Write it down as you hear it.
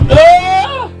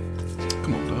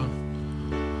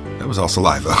all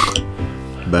saliva.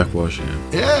 Backwashing.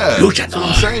 Yeah, that's what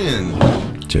I'm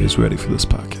saying. Jay's ready for this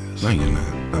podcast. No, you're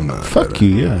not. I'm not. Fuck ready.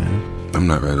 you, yeah. I'm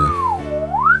not ready.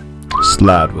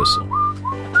 Slide whistle.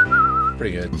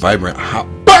 Pretty good. Vibrant hot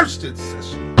bursted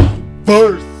session.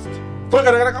 Burst.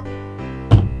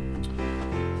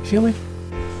 Feel me?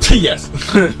 Yes.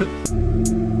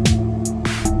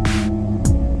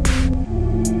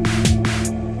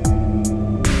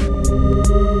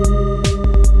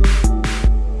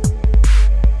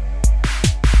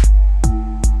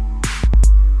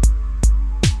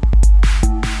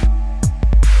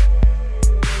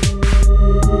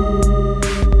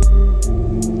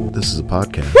 This is a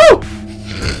podcast. Woo!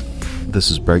 This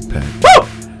is Breakpack. Woo!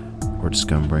 We're just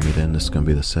gonna bring it in. This is gonna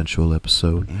be the sensual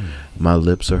episode. My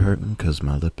lips are hurting because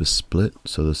my lip is split.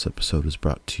 So this episode is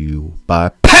brought to you by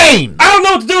pain. I don't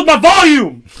know what to do with my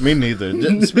volume. Me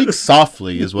neither. Speak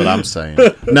softly is what I'm saying.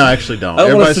 No, actually don't. I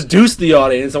don't want to seduce the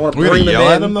audience. I want to We're bring gonna them yell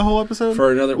in at them the whole episode.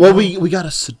 for another. Well, we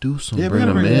gotta seduce them. Yeah, we bring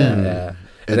gotta them bring in. yeah,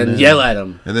 and then yell at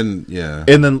them, And then yeah.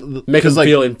 And then make them like,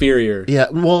 feel inferior. yeah.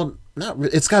 Well,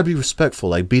 it's gotta be respectful,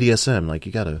 like BDSM. Like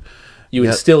you gotta You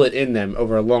instill it in them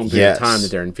over a long period Yes. of time that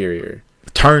they're inferior.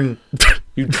 turn.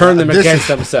 You turn them This against is-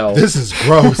 themselves. This is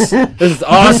gross. This is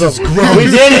awesome. We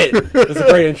did it. This is a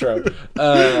great intro.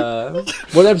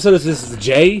 What episode is this? Is it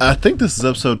Jay? I think this is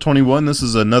episode 21. This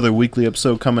is another weekly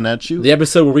episode coming at you. The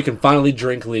episode where we can finally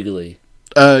drink legally.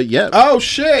 Yeah. Oh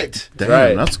shit! Damn,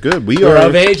 right. that's good. We're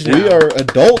of age now. We are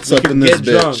adults up We in can this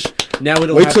get drunk. bitch. Now we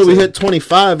don't Wait have till we to- hit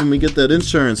 25 and we get that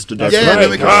insurance deduction. Yeah, then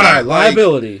we can start like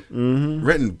liability.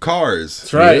 renting cars.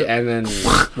 That's right. Yeah. And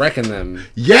then wrecking them.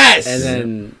 Yes. And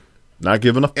then Not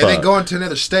giving a fuck. and then going to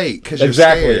another state because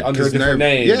Exactly, you're scared, under a 'cause different they're-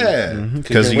 name. Yeah.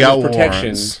 Because you Get got witness protection.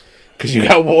 warrants. Because you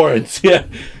got warrants. Yeah.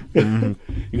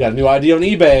 You got a new ID on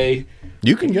eBay.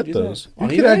 You can get those. On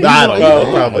You eBay? can- I don't Oh,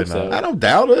 know. Probably I hope not. I don't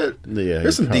doubt it. Yeah,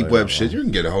 There's some you're deep probably web not shit. You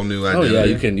can get a whole new Oh identity. yeah,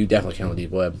 you can. You definitely can on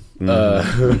deep web.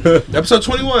 Episode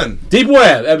 21. Deep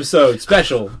web episode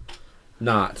special,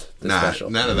 not the Nah, special.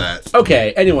 none of that.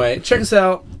 Okay. Anyway, check us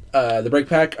out. The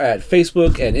Breakpack at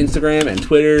Facebook and Instagram and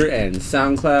Twitter and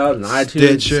SoundCloud and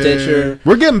iTunes, Stitcher.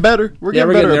 We're getting better. We're Yeah, getting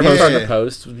we're better. getting there. We're at starting Yeah. to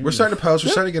post. We're starting to post.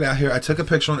 We're starting to get out here. I took a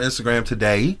picture on Instagram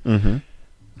today.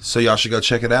 So y'all should go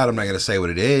check it out. I'm not going to say what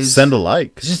it is. Send a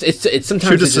like. It's just it's sometimes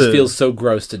Shoot it us just a- feels so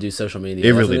gross to do social media.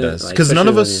 It really doesn't does. Like, Because none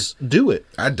of especially when us do it.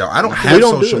 I don't have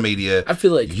don't do social it. media. I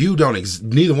feel like- you don't.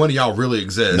 Neither one of y'all really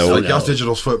exist. No. Like No. y'all's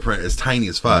digital footprint is tiny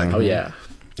as fuck. Oh yeah,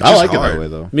 It's I just like it hard. that way,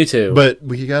 though. me too. But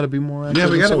we gotta be more active. Yeah,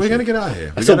 we on got social. to get out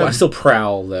here. I still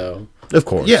prowl though. Of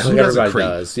course. Yeah. Who Like doesn't everybody creep?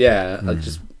 does. Yeah, like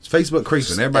just It's Facebook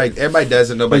creeping. Everybody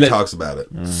does it. Nobody then- talks about it.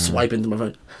 swiping through my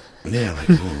phone. Yeah, like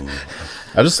ooh.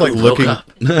 I just like Who looking woke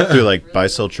through like buy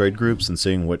sell trade groups and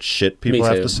seeing what shit people Me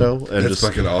have too. to sell, and That's just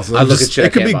fucking awesome. I look just- at shit I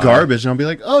it could can't be buy. garbage, and I'll be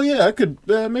like, oh yeah, I could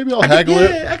maybe I'll haggle it.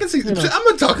 Yeah, I can see. I'm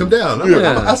gonna talk him down. I'm Yeah.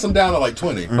 gonna ask him down to like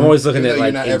 20. I'm always looking Even at though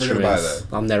like you're not ever gonna buy instruments.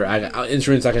 that. I'm never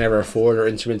instruments I can never afford or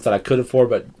instruments that I could afford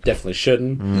but definitely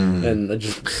shouldn't. And I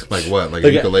just Like what? Like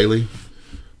Like, a ukulele?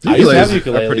 I used to have Ukuleles a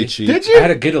ukulele. are pretty cheap. Did I you? had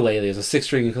a ukulele. It was a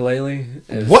 6-string ukulele.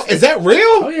 It was- What is that real?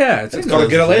 Oh yeah, it's I didn't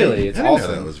called a know that was ukulele. real. It's I didn't know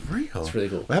awesome. that was real. It's really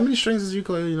cool. How many strings is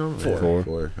ukulele? You know,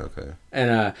 Four. Okay.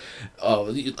 And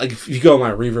like if you go on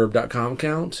my Reverb.com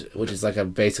account, which is like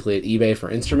basically an eBay for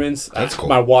instruments, That's cool.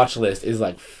 My watch list is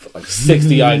like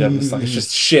 60 items. Like it's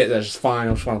just shit that's just fine.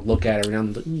 I just want to look at it every now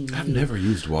and then. I've never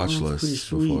used watch lists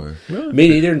before. Me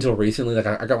neither until recently. Like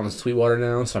I got one on Sweetwater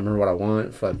now, so I remember what I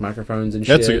want for like microphones and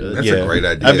That's shit. That's a great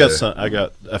idea. I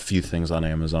got a few things on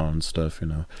Amazon and stuff,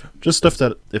 just stuff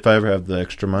that if I ever have the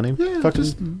extra money, fucking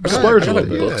just- splurge I a got like little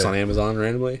bit. books on Amazon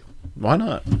randomly. Why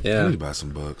not? I Yeah. need to buy some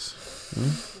books.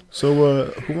 So,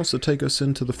 who wants to take us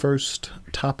into the first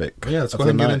topic? Yeah, let's of go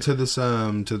ahead and the get night? into this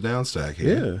to the downstack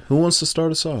here. Yeah, who wants to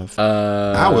start us off?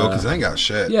 I will, because I ain't got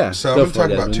shit. yeah, So I'm go going to for talk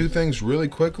it, about Desmond. two things really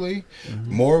quickly.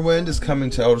 Morrowind is coming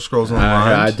to Elder Scrolls Online.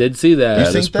 I did see that. You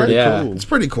That think is pretty that? cool. It's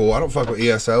pretty cool. I don't fuck with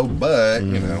ESO, but,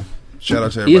 you know, shout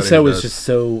out to everybody. ESO who was does. just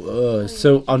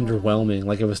so underwhelming.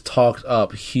 Like it was talked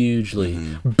up hugely,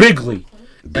 Mm-hmm. bigly,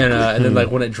 and then like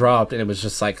when it dropped, and it was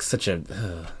just like such a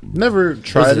Never it was,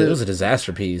 tried a, it. it was a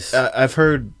disaster piece. I've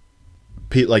heard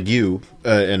Pete, like you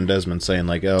and Desmond, saying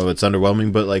like, "Oh, it's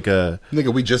underwhelming," but like,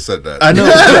 Nigga, we just said that. I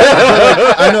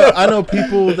know, I know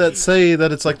people that say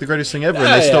that it's like the greatest thing ever, and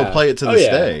they still play it to this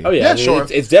day. Oh yeah, Yeah, I mean, sure.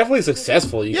 It's definitely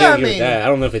successful. You Yeah, can't I give mean, it that. I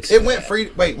don't know if it's It went free.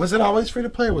 Wait, was it always free to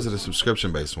play, or was it a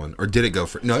subscription based one, or did it go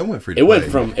free? No, it went free to It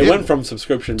play. went from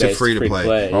subscription to based free to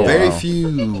play. Oh, yeah. Very wow. few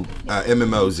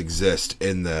MMOs exist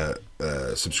in the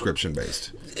subscription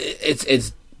based.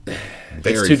 It's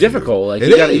It's too difficult. Like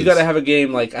you got to have a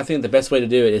game. Like I think the best way to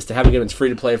do it is to have a game that's free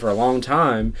to play for a long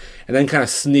time, and then kind of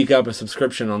sneak up a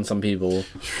subscription on some people,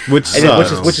 which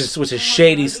is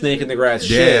shady snake in the grass.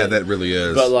 Yeah, shit. that really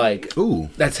is. But like, ooh,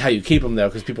 that's how you keep them though,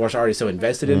 because people are already so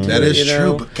invested into it. That is you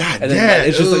know? true. But god and damn,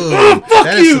 it's just like, oh, fuck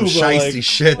that you! is some shiesty like,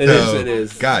 shit though. It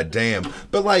is. God damn.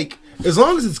 But like, as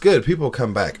long as it's good, people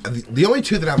come back. The only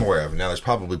two that I'm aware of, now there's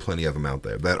probably plenty of them out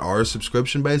there, that are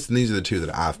subscription based, and these are the two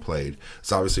that I've played.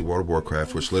 It's obviously World of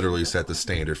Warcraft, which literally set the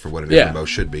standard for what an MMO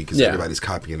should be, because everybody's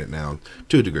copying it now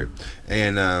to a degree.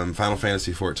 And Final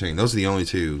Fantasy 14. Those are the only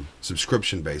two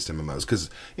subscription based MMOs. Because,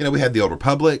 we had the Old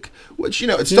Republic, which,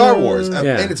 it's Star Wars,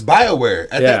 and it's BioWare.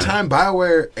 At that time,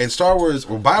 BioWare and Star Wars,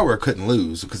 well, BioWare couldn't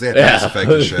lose because they had Mass Effect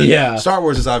and shit. Star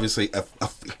Wars is obviously a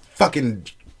fucking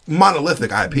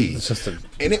monolithic IP,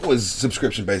 and it was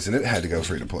subscription based, and it had to go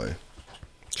free to play.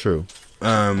 True.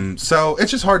 So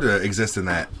it's just hard to exist in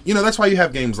that. That's why you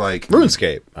have games like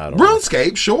RuneScape.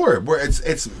 RuneScape, sure, where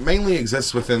it's mainly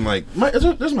exists within like there's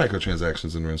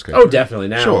microtransactions in RuneScape. Oh, definitely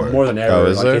now, sure. more than ever. Oh,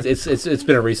 is there? It's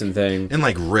been a recent thing. And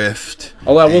like Rift.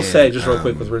 Although I will say, just real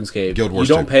quick with RuneScape, Guild Wars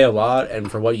you don't 2. pay a lot, and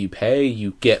for what you pay,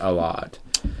 you get a lot.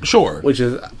 Sure. Which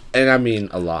is, and I mean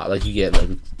a lot. Like you get,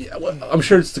 I'm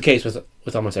sure it's the case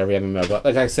with almost every MMO. But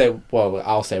like I say, what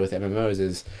I'll say with MMOs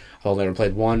is, I've only ever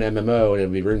played one MMO, and it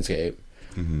would be RuneScape.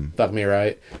 Mm-hmm. Fuck me,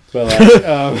 right? But like,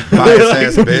 biased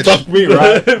ass bitch. Fuck me,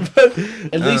 right? But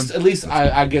at least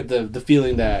I get the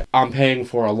feeling that I'm paying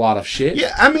for a lot of shit.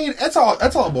 Yeah, I mean that's all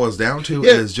it boils down to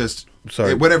is just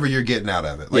whatever you're getting out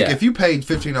of it. Like if you paid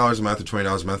 $15 a month or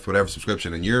 $20 a month, whatever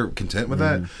subscription, and you're content with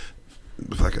that.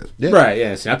 Fuck it. Yeah. Right,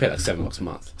 yeah. See, I pay like $7 a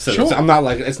month. So I'm not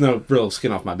like, it's no real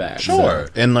skin off my back. Sure.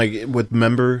 So. And like with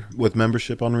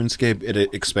membership on RuneScape,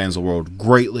 it expands the world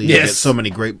greatly. Yes. You get so many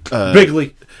great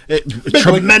Bigly.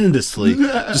 Tremendously.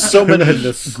 Just so many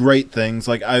great things.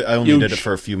 Like I only did it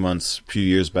for a few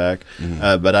years back.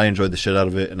 But I enjoyed the shit out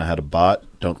of it, and I had a bot.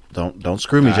 Don't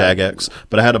screw me, Jagex.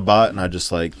 But I had a bot, and I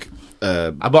just like I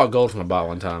bought gold from a bot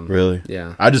one time. Really?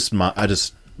 Yeah. I just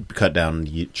cut down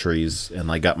trees and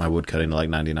like got my wood cutting to like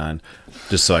 99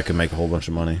 just so I could make a whole bunch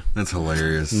of money. That's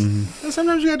hilarious.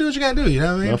 Sometimes you gotta do what you gotta do, you know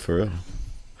what I mean? No, for real.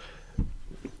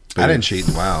 I didn't cheat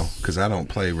in WoW because I don't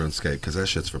play RuneScape because that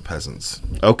shit's for peasants.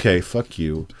 Okay, fuck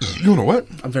you. You know what?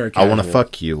 I'm very casual. I want to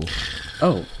fuck you.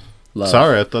 Oh, love.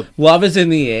 Sorry, I thought love is in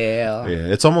the air.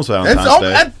 Yeah, it's almost Valentine's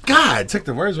Day. God, took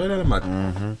the words right out of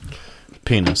my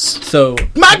penis. So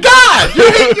my God, you're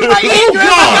right here. You're in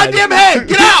my goddamn head.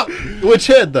 Get out. Which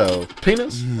head though?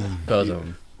 Penis? Both of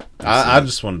them. I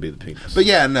just want to be the penis. But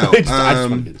yeah, no. I just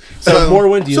want to be so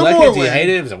Morrowind, do you like it? Do you hate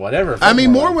it? Is it whatever? I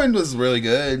mean, Morrowind was really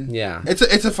good. Yeah, it's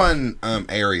a fun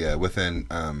area within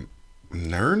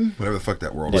Nirn, whatever the fuck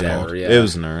that world is called. Yeah. It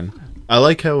was Nirn. I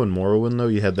like how in Morrowind, though,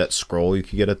 you had that scroll you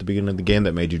could get at the beginning of the game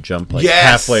that made you jump like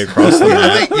halfway across the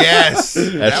map. Yes,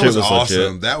 that shit was awesome.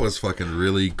 Legit. That was fucking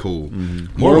really cool.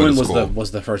 Morrowind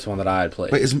was the first one that I had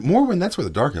played. Wait, is Morrowind? That's where the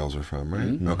Dark Elves are from, right?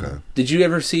 Mm-hmm. Okay. Did you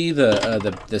ever see the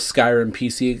Skyrim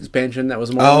PC expansion that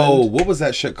was Morrowind? Oh, what was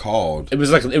that shit called?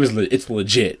 It's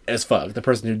legit as fuck. The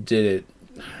person who did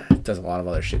it does a lot of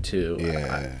other shit too.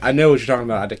 Yeah, I know what you're talking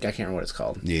about. I can't remember what it's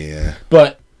called. Yeah,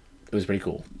 but it was pretty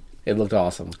cool. It looked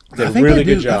awesome. Did a really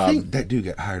good job. I think that dude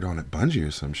got hired on at Bungie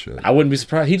or some shit. I wouldn't be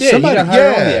surprised. He did. He got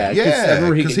hired on. Yeah. I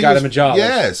remember he got him a job.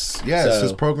 Yes. So,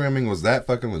 his programming was that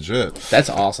fucking legit. That's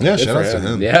awesome. Yeah, shout out to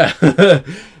him. Yeah.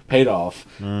 Paid off.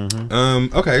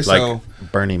 Mm-hmm. Okay, so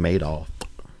like Bernie Madoff.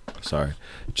 Sorry,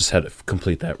 just had to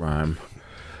complete that rhyme.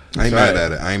 I ain't mad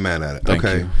at it. Thank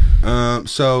okay. you.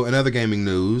 So in other gaming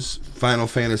news, Final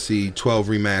Fantasy 12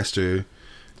 Remaster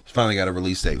finally got a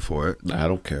release date for it. I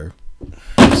don't care.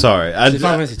 Sorry, Final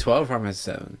Fantasy 12 or Final Fantasy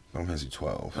 7? Final Fantasy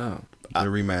 12. Oh.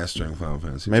 They're remastering Final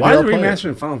Fantasy. Maybe why are I'll they play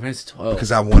remastering Final Fantasy 12?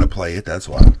 Because I want to play it, that's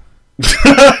why.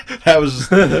 That was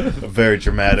very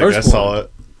dramatic. First I saw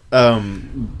it.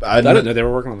 I didn't know they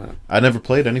were working on that. I never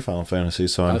played any Final Fantasy,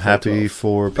 so I'm happy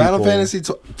for people. Final Fantasy.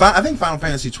 I think Final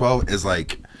Fantasy 12 is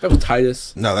like. That was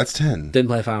Titus. No, that's 10. Didn't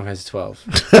play Final Fantasy 12.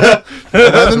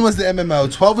 11 was the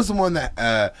MMO. 12 was the one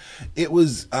that it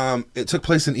was. It took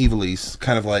place in Ivalice,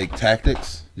 kind of like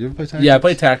Tactics. You ever play Tactics? Yeah, I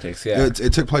played Tactics. Yeah,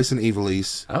 it took place in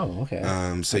Ivalice. Oh, okay.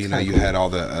 So that's you had all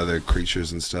the other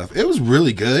creatures and stuff. It was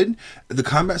really good. The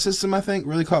combat system, I think,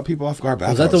 really caught people off guard.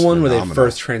 Was that the one where they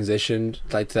first transitioned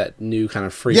like to that new kind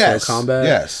of free flow combat?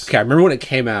 Yes. Okay, I remember when it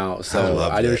came out. So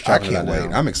I can't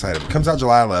wait. I'm excited. It comes out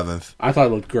July 11th. I thought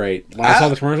it looked great. When I saw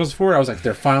the commercials for it, I was like,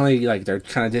 they're finally they're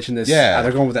kind of ditching this. Yeah,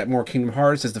 they're going with that more Kingdom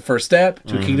Hearts as the first step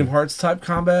to a Kingdom Hearts type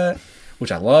combat.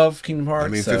 Which I love Kingdom Hearts. I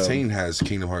mean, 15 has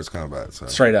Kingdom Hearts combat. So.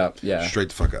 Straight up, yeah. Straight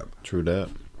the fuck up. True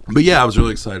that. But yeah, I was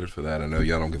really excited for that. I know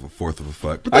y'all don't give a fourth of a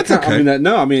fuck, but that's okay.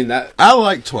 I mean that. I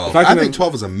like 12. I think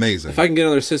 12 is amazing. If I can get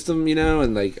another system,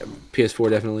 and like PS4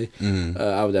 definitely,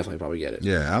 I would definitely probably get it.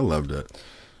 Yeah, I loved it.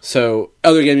 So,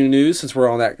 other gaming news, since we're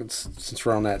on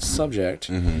that subject.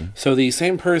 So the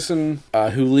same person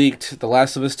who leaked The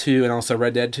Last of Us 2 and also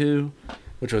Red Dead 2,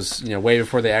 which was way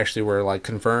before they actually were like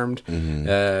confirmed,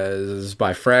 is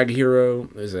by Frag Hero,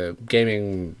 is a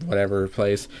gaming whatever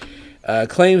place,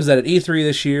 claims that at E3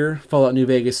 this year, Fallout New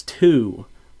Vegas 2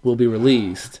 will be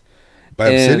released by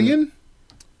Obsidian.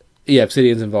 Yeah,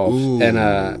 Obsidian's involved,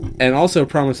 and also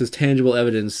promises tangible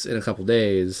evidence in a couple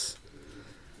days.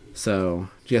 So,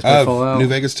 do you guys play Fallout? New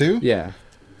Vegas 2? Yeah.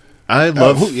 I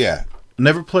love... yeah.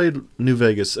 Never played New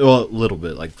Vegas. Well, a little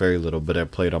bit, like very little, but I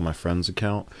played on my friend's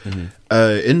account.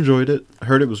 Enjoyed it.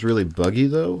 Heard it was really buggy,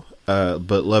 though.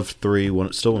 But loved 3.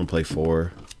 Still want to play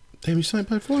 4. Damn, you still ain't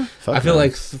played 4? I feel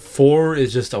like 4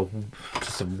 is just a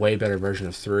way better version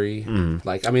of 3.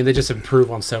 Like, I mean, they just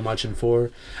improve on so much in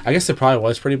 4. I guess it probably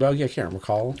was pretty buggy. I can't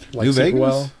recall. Like, New Vegas?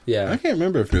 Well. Yeah. I can't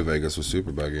remember if New Vegas was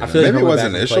super buggy. I feel like maybe it was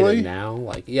initially. It now,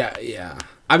 like, yeah.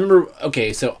 I remember.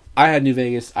 Okay, so I had New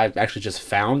Vegas. I actually just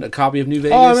found a copy of New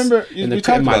Vegas. Oh, I remember you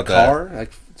talked in my about car. that.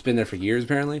 Like, it's been there for years,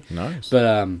 apparently. Nice.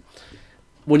 But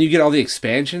when you get all the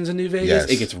expansions in New Vegas, Yes.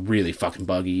 it gets really fucking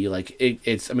buggy. Like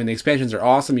it's. I mean, the expansions are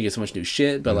awesome. You get so much new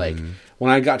shit. But like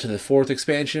when I got to the 4th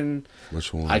expansion,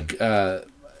 Which one? I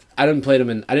didn't play them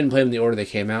in. I didn't play them in the order they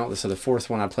came out. So the 4th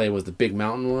one I played was the Big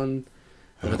Mountain one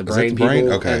with the brain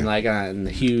people, Okay. and like in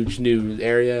the huge new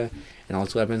area and all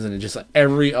its weapons. And it just like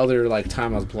every other like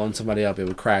time I was blowing somebody up, it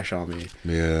would crash on me.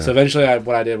 Yeah. So eventually,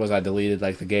 what I did was I deleted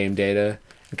like the game data.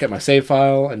 I kept my save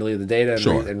file and deleted the data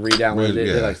and re-downloaded it.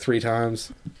 Did like 3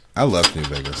 times. I loved New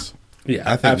Vegas. Yeah,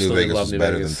 I think New absolutely Vegas love was New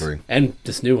better Vegas. than 3. And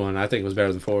this new one, I think, was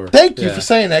better than 4. Thank you for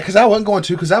saying that, because I wasn't going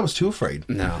to, because I was too afraid.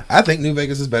 No. I think New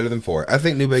Vegas is better than 4. I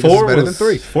think New Vegas is better than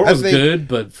 3. 4 was good,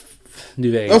 but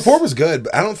New Vegas. Oh, 4 was good,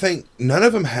 but I don't think none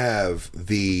of them have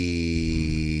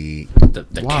the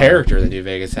character that New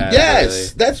Vegas has. Yes, really.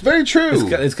 that's very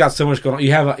true. It's got so much going on.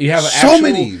 You have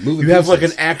many moving You have like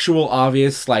pieces. an actual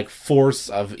obvious like force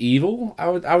of evil.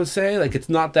 I would say like it's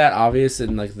not that obvious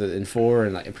in like in 4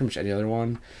 and like pretty much any other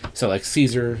one. So like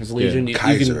Caesar's Legion,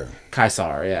 Kaiser.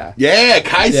 Caesar, yeah. Yeah,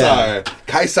 Caesar. Yeah.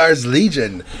 Caesar's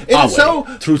Legion.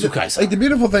 And True to Caesar. Like the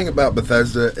beautiful thing about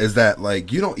Bethesda is that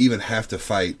like you don't even have to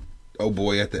fight oh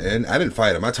boy at the end. I didn't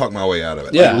fight him. I talked my way out of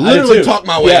it. Yeah, like, literally talked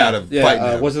my way out of fighting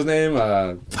him. What's his name?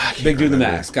 Big dude in the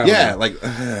mask. Yeah, like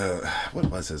what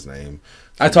was his name?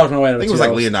 I talked my way out of it. I think it was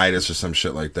like Leonidas or some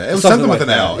shit like that. It was something with an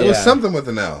L. It was something with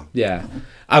an L. Yeah.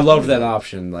 I loved that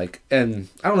option, like, and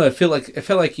I don't know. It felt like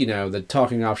the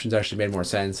talking options actually made more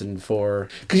sense in 4,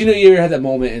 because you ever had that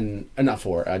moment in not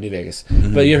 4, New Vegas,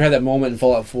 but you ever had that moment in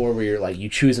Fallout 4 where you're like you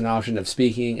choose an option of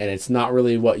speaking and it's not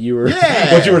really what you were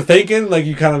thinking, like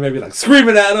you kind of maybe like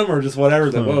screaming at them or just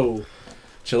whatever. Like, whoa,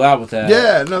 chill out with that.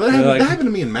 Yeah, no, that happened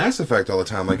to me in Mass Effect all the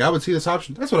time. Like I would see this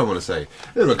option. That's what I want to say.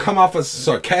 It would come off as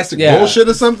sarcastic bullshit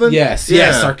or something. Yes,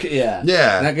 yeah.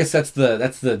 Yeah. And I guess that's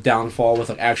the downfall with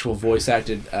like actual voice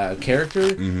acted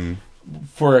character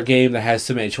for a game that has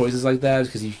so many choices like that,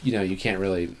 because you can't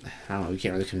really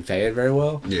convey it very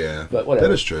well. Yeah, but whatever.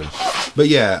 That is true. But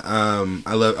yeah,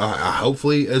 I love.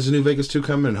 Hopefully, as a New Vegas 2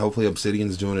 coming, and hopefully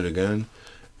Obsidian's doing it again,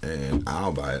 and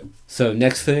I'll buy it. So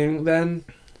next thing then.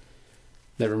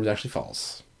 That rumor's actually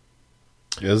false.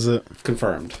 Is it?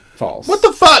 Confirmed. False. What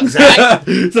the fuck, Zach?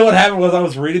 So what happened was I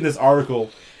was reading this article,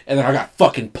 and then I got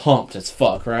fucking pumped as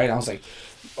fuck, right? I was like,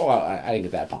 oh, I didn't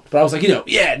get that pumped. But I was like,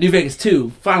 yeah, New Vegas 2,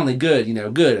 finally good,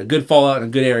 good. A good Fallout in a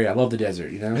good area. I love the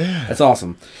desert, Yeah. That's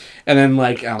awesome. And then,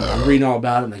 like, I'm reading all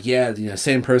about it. I'm like, yeah,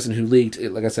 same person who leaked,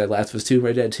 like I said, Last of Us 2,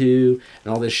 Red Dead 2,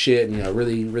 and all this shit, and,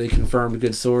 really, really confirmed a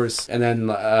good source. And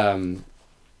then,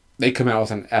 they come out with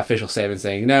an official statement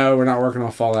saying, no, we're not working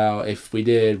on Fallout. If we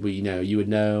did, you would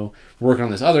know. We're working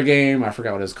on this other game. I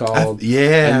forgot what it's called.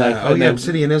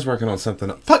 Obsidian is working on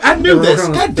something. Fuck, I knew this.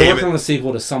 God damn They're it. working on a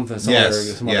sequel to something.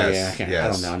 Yes. I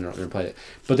don't know. I've never played it.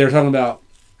 But they're talking about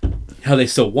how they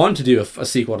still want to do a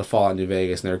sequel to Fallout New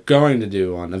Vegas, and they're going to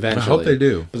do one eventually. I hope they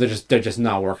do. But they're just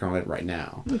not working on it right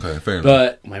now. Okay, fair enough.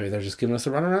 But maybe they're just giving us a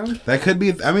runaround? That could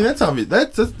be. I mean, that's obvious.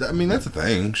 That's a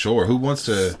thing. Sure. Who wants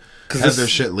to have their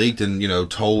shit leaked and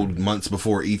told months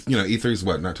before E3's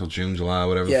what, not till June, July,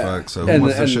 whatever the fuck. So who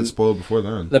wants their shit spoiled before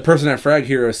then? The person at Frag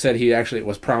Hero said he actually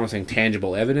was promising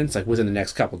tangible evidence like within the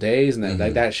next couple days, and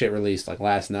then that shit released like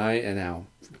last night, and now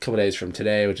a couple days from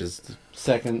today, which is the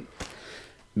 2nd,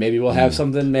 maybe we'll have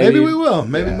something. Maybe we will.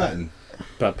 Maybe nothing.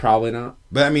 but probably not.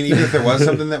 But I mean, even if there was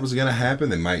something that was going to happen,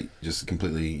 they might just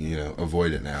completely,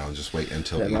 avoid it now and just wait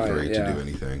until E3 to do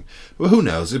anything. Well, who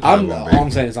knows? It probably won't be. All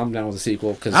I'm saying is I'm down with the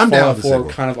sequel because I'm down Fallout with the 4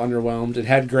 sequel. kind of underwhelmed. It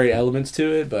had great elements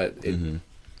to it, but it,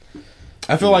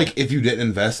 I feel like if you didn't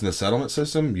invest in the settlement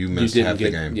system, you missed half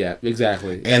the game. Yeah,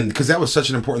 exactly. And because that was such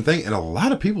an important thing, and a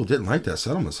lot of people didn't like that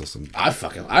settlement system.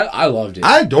 I loved it.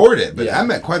 I adored it, but Yeah. I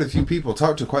met quite a few people,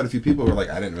 talked to quite a few people who were like,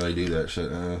 I didn't really do that shit.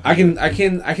 I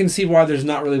can see why there's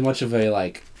not really much of a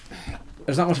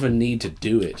there's not much of a need to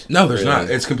do it. No, there's really. not.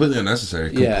 It's completely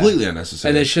unnecessary. Yeah. Completely unnecessary.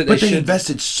 And they should. But they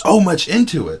invested so much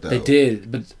into it, though. They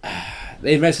did, but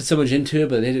they invested so much into it,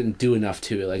 but they didn't do enough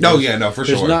to it. Like, for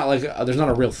there's sure. There's not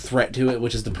a real threat to it,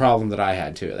 which is the problem that I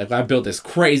had to it. Like I built this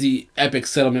crazy epic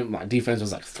settlement. My defense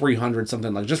was like 300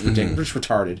 something, like just ridiculous, just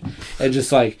retarded, and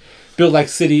just like built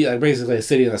basically a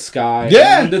city in the sky.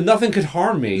 Yeah, and nothing could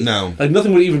harm me. No, like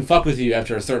nothing would even fuck with you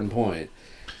after a certain point.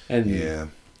 And yeah,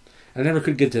 I never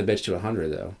could get to the bitch to 100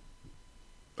 though.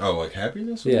 Oh, like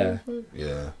happiness? Yeah.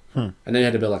 Yeah. And then you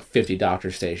had to build like 50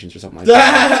 doctor stations or something like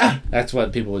that. That's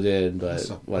what people did, but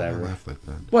whatever. Like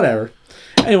that. Whatever.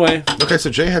 Anyway. Okay, so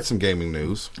Jay had some gaming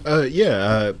news.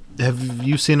 Have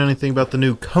you seen anything about the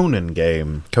new Conan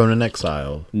game, Conan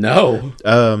Exile? No.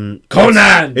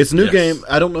 Conan! It's a new game.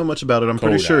 I don't know much about it. I'm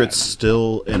pretty Conan. sure it's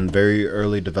still in very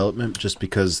early development just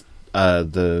because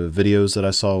the videos that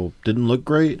I saw didn't look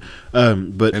great. But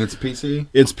And it's PC?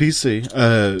 It's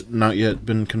PC. Not yet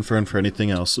been confirmed for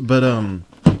anything else. But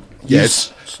yeah,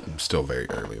 it's still very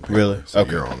early. Apparently, really? So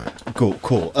Okay. you're on it.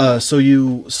 Cool. So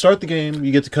you start the game,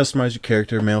 you get to customize your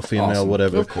character, male, female, Awesome.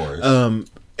 whatever. Of course.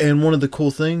 And one of the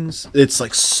cool things, it's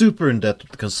like super in depth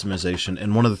with the customization,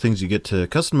 and one of the things you get to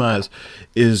customize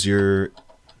is your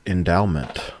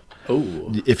endowment.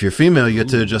 Oh. If you're female, you get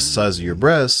to adjust the size of your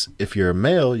breasts. If you're a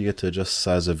male, you get to adjust the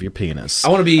size of your penis. I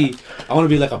want to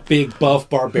be like a big buff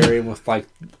barbarian with like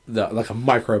a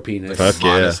micro penis. Fuck yeah.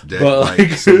 Modest dick, But, like,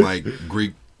 like- some like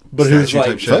Greek But who's statue type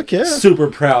like shit. Fuck yeah. super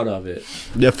proud of it.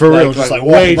 Yeah, for real. Just like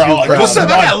way walking around too like, proud. what's up?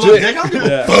 I got a little dick. I don't give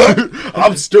a fuck.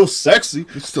 I'm still sexy.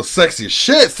 You're still sexy as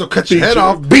shit. Still cut your head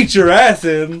off. Beat your ass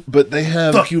in. But they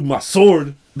have Fuck you, with my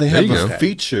sword. they There have you a go.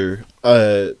 feature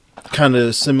kind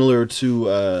of similar to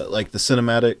like the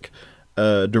cinematic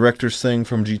director's thing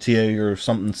from GTA or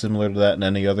something similar to that in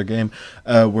any other game,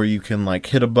 where you can like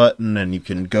hit a button and you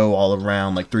can go all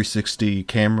around like 360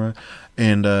 camera,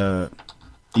 and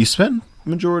you spend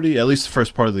majority, at least the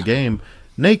first part of the game,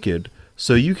 naked,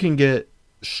 so you can get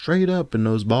straight up in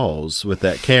those balls with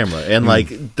that camera, and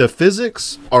like the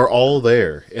physics are all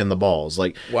there in the balls.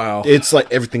 Like, Wow. it's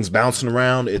like everything's bouncing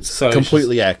around. It's So it's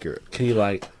completely accurate. Can you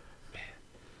like?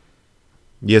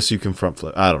 Yes, you can front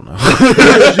flip. I don't know.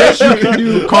 Yes, you can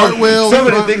do cartwheels. So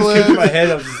many front things flip. came to my head.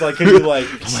 I was just like, can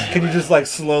you just like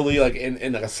slowly like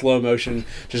in like a slow motion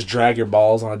just drag your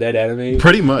balls on a dead enemy?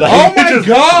 Pretty much. Like, Oh my just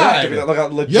God! drag it, like a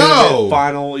legitimate Yo!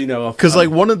 final, Because like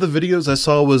one of the videos I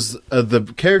saw was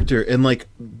the character in like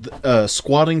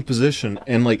squatting position,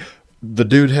 and like the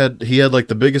dude had like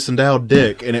the biggest endowed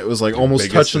dick, and it was like almost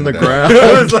biggest touching the endowed. ground.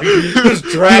 it was like just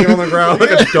dragging on the ground like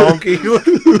a donkey.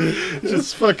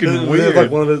 Just fucking There's, weird. like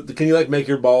one of the, can you like make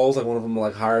your balls like one of them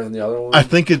like higher than the other one? I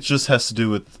think it just has to do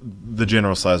with the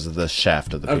general size of the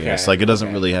shaft of the Okay, penis. Like it doesn't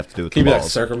okay. really have to do with Can you the be like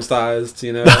balls. circumcised?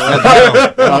 You know.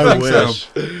 I don't think wish.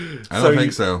 so. I don't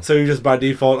think so. So you're just by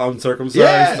default uncircumcised.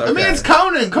 Yeah, I mean Okay. it's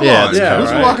Conan. Come Yeah, on, it's Conan,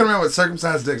 who's right? walking around with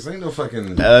circumcised dicks? Ain't no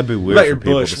fucking. That'd be weird What about for your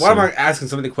people bush? to Why am see. I asking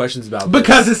so many questions about this?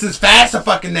 Because this is fast a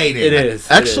fucking native. It is.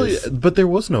 It Actually, is. but there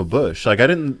was no bush. Like I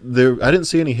didn't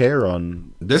see any hair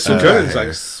on. This one's Good. got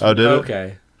It's hair. like, Oh, did it?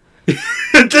 okay.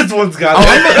 this one's got.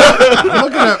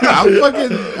 I'm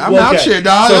looking up. I'm Well, out okay. shit,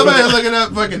 dog. So I'm for out here the- looking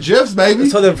up fucking gifs, baby.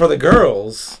 So then, for the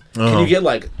girls, Uh-huh. can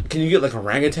you get like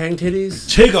orangutan titties?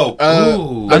 Chigo.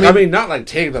 Ooh. Like, I mean, not like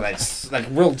tig, but like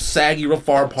real saggy, real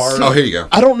far apart. Oh, here you go.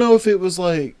 I don't know if it was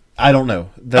like I don't know.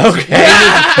 That's,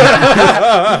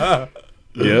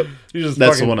 Yep. You just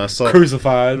That's the fucking one I saw.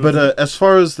 Crucified. But as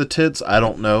far as the tits, I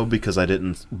don't know because I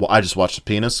didn't. Well, I just watched the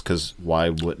penis because why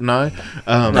wouldn't I?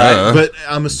 Right. But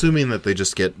I'm assuming that they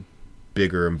just get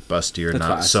bigger and bustier, That's not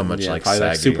fine. so much Yeah, like probably, saggy.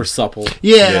 like super supple.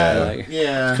 Yeah. Like,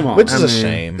 Yeah. come on, Which is I a mean,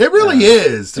 shame. It really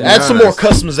is. to be Add some more honest.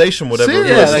 customization, whatever.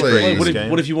 Seriously. Yeah, was like, great in what this if game.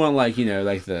 what if you want like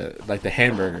like the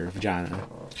hamburger vagina,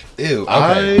 Ew.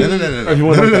 I- Okay. No. or if you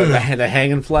want like, the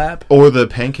hanging flap? or the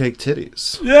pancake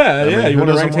titties? Yeah, mean, yeah. You who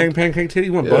want a doesn't orangutan want- pancake titty?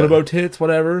 You want Yeah. bonobo tits?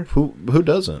 Whatever. Who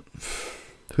doesn't?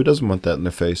 Who doesn't want that in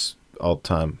their face all the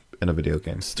time in a video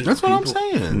game? That's what I'm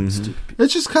saying.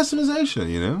 It's just customization,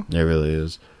 you know? It really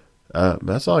is.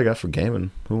 That's all I got for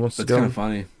gaming. Who wants to It's go? kind of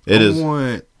funny. It I is.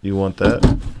 want- You want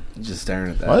that? Just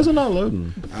staring at that. Why is it not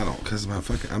loading? I don't, because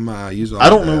I'm using. I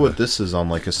don't know what this is on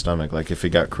like his stomach. Like if he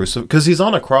got crucified, because he's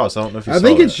on a cross. I don't know if you I saw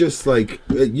think that. it's just like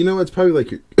it's probably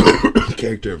like your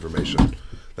character information,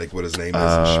 like what his name is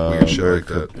and weird shit like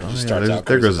that. Oh, Starts out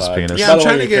there goes his crucified. penis. Yeah, By I'm the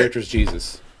trying way, to your get- character's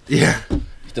Jesus. Yeah.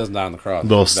 He doesn't die on the cross.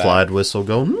 Little Comes back. slide whistle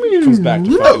going. Comes back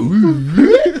to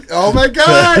fight. Oh my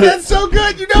god, that's so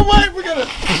good. You know what?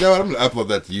 I'm gonna upload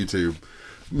that to YouTube.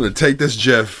 I'm gonna take this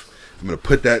GIF. I'm gonna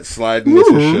put that sliding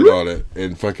whistle shit on it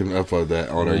and fucking upload that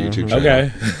on our YouTube channel.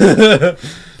 Okay.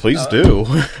 Please do.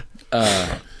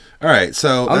 All right,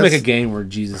 so I'll make a game where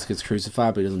Jesus gets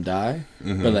crucified but he doesn't die.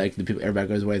 But like the people, everybody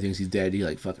goes away, thinks he's dead. He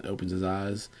like fucking opens his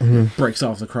eyes, breaks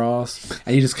off the cross,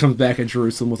 and he just comes back at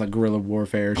Jerusalem with like guerrilla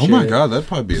warfare. Oh my god, that'd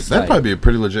probably be a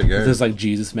pretty legit game. There's like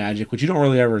Jesus magic, which you don't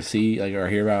really ever see like or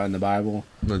hear about in the Bible.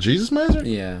 No Jesus magic?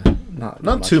 Yeah,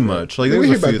 Not too much. Like We there's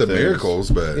hear a few about the things. miracles,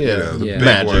 but Yeah. the Yeah. big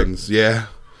Magic. ones. Yeah.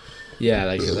 Yeah,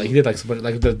 like he did like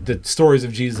the stories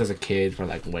of Jesus as a kid were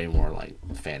like way more like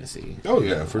fantasy. Oh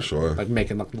yeah, for sure. Like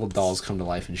making like little dolls come to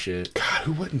life and shit. God,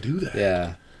 who wouldn't do that?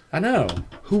 Yeah, I know.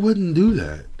 Who wouldn't do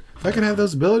that? If I could have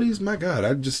those abilities, my God,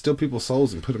 I'd just steal people's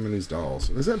souls and put them in these dolls.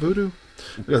 Is that voodoo?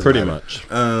 It doesn't Pretty matter. much.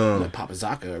 Like Papa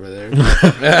Zaka over there.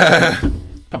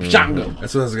 Papa Shango.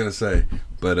 That's what I was gonna say.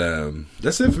 But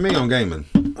that's it for me on gaming.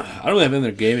 I don't really have any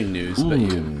other gaming news, but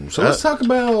you. So let's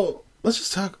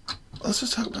just talk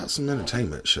about some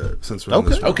entertainment shit since we're on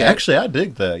this. Okay. Actually, I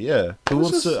dig that. Yeah. Who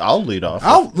wants to? I'll lead off.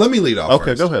 Let me lead off.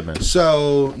 Okay, first. go ahead, man.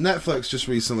 So Netflix just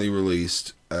recently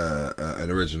released an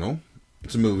original.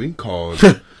 It's a movie called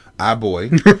I Boy.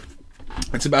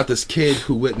 It's about this kid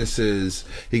who witnesses.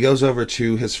 He goes over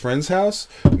to his friend's house,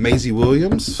 Maisie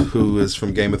Williams, who is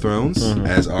from Game of Thrones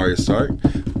as Arya Stark.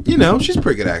 You know, she's a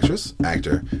pretty good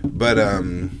actor. But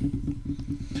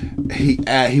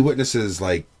he witnesses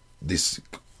like this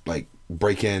like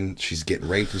break in. She's getting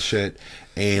raped and shit,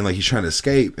 and like he's trying to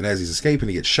escape. And as he's escaping,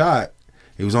 he gets shot.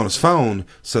 He was on his phone,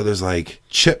 so there's like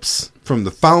chips from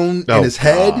the phone in his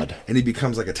head, God. and he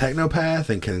becomes like a technopath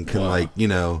and can like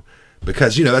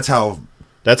because that's how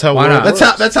Why not? that's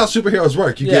how superheroes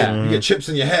work. You get chips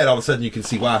in your head, all of a sudden you can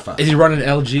see Wi-Fi. Is he running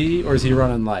LG or is he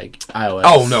running like iOS?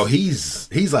 Oh no, he's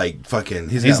like fucking.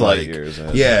 He's got light like years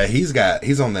ahead. yeah, he's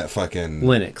on that fucking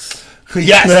Linux.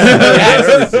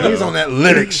 yes, he's on that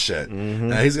Linux shit.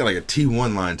 He's got like a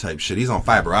T1 line type shit. He's on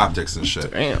fiber optics and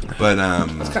shit. Damn. But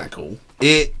That's kind of cool.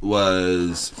 it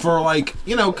was for like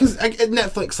because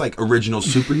Netflix like original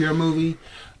superhero movie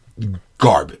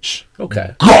garbage.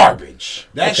 Okay. Garbage.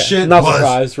 That Okay. shit Not was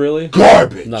surprised, really.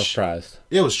 garbage. Not surprised.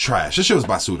 It was trash. This shit was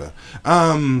basura.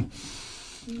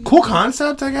 Cool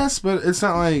concept, I guess, but it's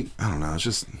not like I don't know. It's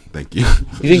just thank you.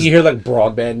 You think you hear like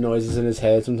broadband noises in his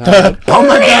head sometimes? Oh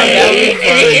my god,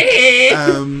 that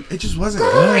was funny. It just wasn't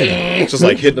good. Just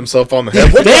like hitting himself on the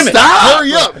head. Damn it!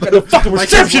 Hurry up! Got a fucking Like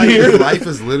reception his here. life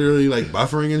is literally like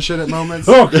buffering and shit at moments.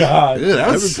 Oh god. Dude,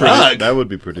 that would That would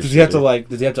be pretty. Does he have to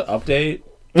update?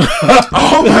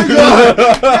 Oh my god!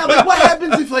 Yeah, like what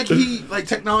happens if like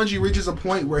technology reaches a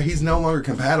point where he's no longer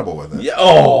compatible with it? Yeah.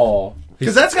 Oh.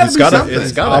 Because that's gotta be something.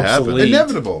 It's gotta happen. Obsolete.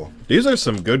 Inevitable. These are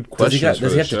some good questions.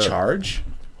 Does he have for to the show. charge?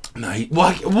 No,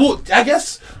 well, I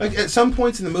guess like at some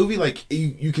points in the movie, like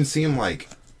you can see him like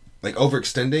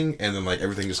overextending, and then like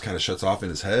everything just kind of shuts off in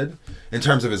his head in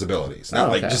terms of his abilities. Not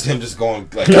like just him just going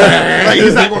like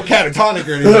he's not going catatonic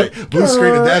or anything, blue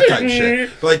screen of death type shit.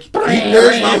 But like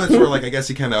there's moments where like I guess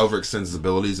he kind of overextends his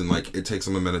abilities, and like it takes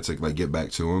him a minute to like get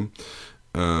back to him.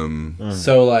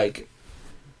 So like,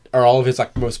 are all of his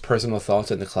like most personal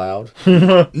thoughts in the cloud?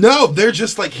 No, they're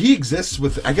just like he exists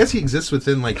within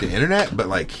like the internet, but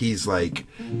like he's like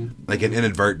an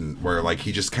inadvertent where like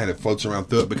he just kind of floats around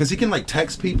through it because he can like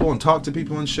text people and talk to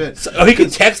people and shit. So, he can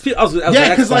text people. Yeah,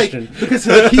 because like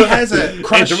he has a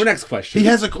crush. Answer my next question. He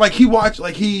has a like he watched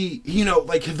like he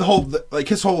like the whole like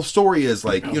his whole story is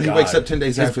like he wakes up 10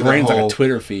 days His after brain's that whole like a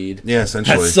Twitter feed. yeah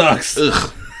essentially That sucks.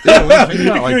 Ugh. Yeah, when you think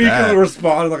about it like you that. can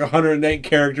respond in like 108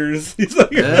 characters. He's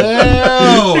like, Ew.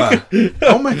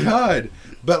 Oh my god!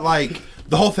 But like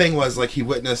the whole thing was like he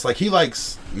witnessed like he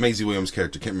likes Maisie Williams'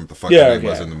 character. Can't remember what the fuck her name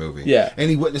was in the movie. Yeah.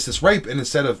 And he witnessed this rape, and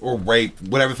instead of rape,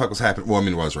 whatever the fuck was happening. Well, I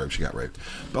mean, it was rape. She got raped.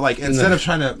 But like instead of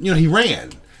trying to, he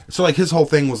ran. So like his whole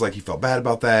thing was like he felt bad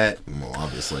about that. Well,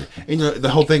 obviously, and the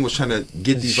whole thing was trying to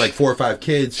get these like 4 or 5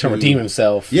 kids trying to redeem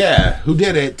himself. Yeah, who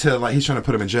did it to like he's trying to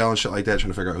put him in jail and shit like that,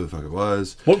 trying to figure out who the fuck it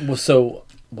was.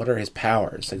 What are his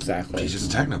powers exactly? He's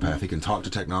just a technopath. He can talk to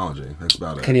technology. That's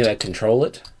about it. Can he like control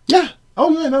it? Yeah.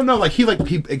 Oh yeah. No. Like he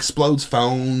explodes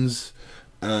phones.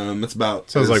 It's about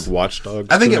Sounds like Watch Dogs.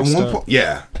 I think to at an one extent. point,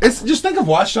 yeah. It's just think of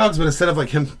Watch Dogs, but instead of like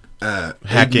him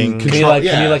hacking. Can he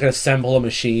like assemble a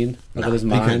machine with his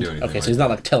mind? He couldn't do anything Okay, like so he's not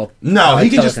like No, he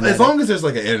can just telekinetic. as long as there's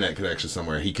like an internet connection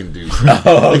somewhere, he can do.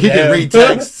 Oh, Like, he can read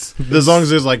texts. As long as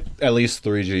there's like at least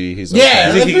 3G, he's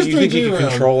Yeah. okay. You think he can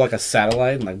control like a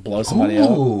satellite and like blow somebody up?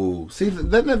 Ooh, see,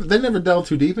 they never delved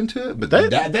too deep into it, but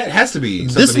that has to be.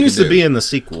 This needs to be in the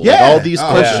sequel. Yeah, Like, all these It's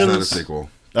questions. not a sequel.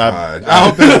 I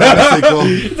hope it's not a sequel.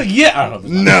 It's like, yeah, I don't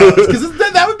know. No, because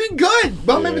that would be good.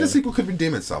 Well, maybe the sequel could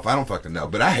redeem itself. I don't fucking know,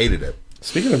 but I hated it.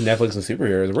 Speaking of Netflix and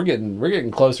superheroes, we're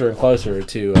getting closer and closer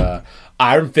to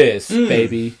Iron Fist,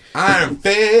 baby. Iron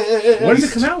Fist. When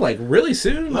does it come out? Like really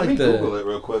soon? Let like me Google it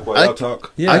real quick while y'all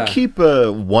talk. Yeah. I keep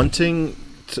wanting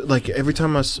to, like, every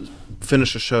time I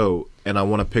finish a show and I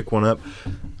want to pick one up,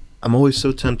 I'm always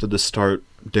so tempted to start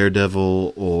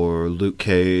Daredevil or Luke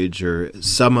Cage or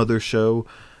some other show,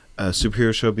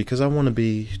 superhero show, because I want to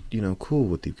be, cool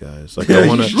with you guys. Like, I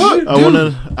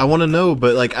want to know,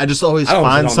 but like I just always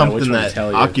find something that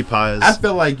occupies. I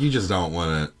feel like you just don't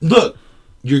want to. Look,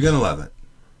 you're gonna love it.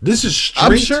 This is street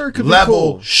I'm sure it could be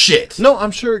level cool. shit. No,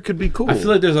 I'm sure it could be cool. I feel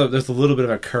like there's a little bit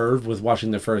of a curve with watching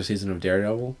the first season of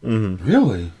Daredevil.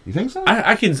 Really? You think so?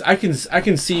 I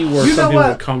can see where some people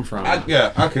would come from.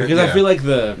 Yeah, okay. Because I feel like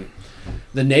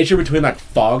the nature between like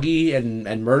Foggy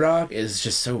and Murdoch is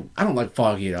just so. I don't like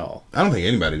Foggy at all. I don't think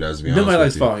anybody does. To be Nobody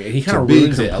likes honest with Foggy. He kind To of be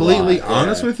ruins it a lot. completely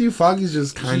honest Yeah. with you, Foggy's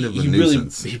just kind of a he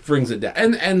nuisance. Really he brings it down,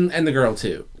 and the girl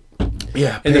too.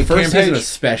 Yeah, In the first Karen season, Page?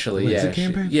 especially, Wait, yeah, is it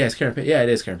Karen Page? yeah, it's Karen Page. Yeah, it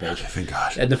is Karen Page. Thank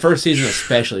God. And the first season,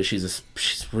 especially, she's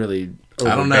really.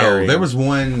 I don't know. overbearing. There was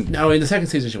one. No, in the second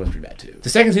season, she was pretty bad too. The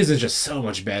second season is just so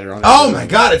much better. On Oh my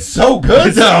God, it's so good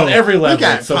It's though. on every level, We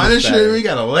got it's so much Punisher. better. We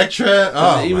got Elektra.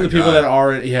 Oh, even my the people God. that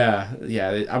are, yeah.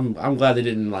 I'm glad they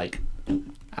didn't like.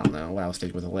 I don't know why I was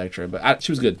sticking with Elektra, but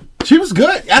she was good. She was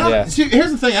good. I don't. Yeah. See,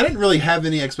 here's the thing. I didn't really have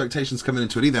any expectations coming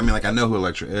into it either. I mean, like I know who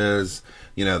Elektra is.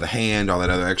 The hand, all that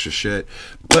other extra shit.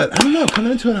 But I don't know.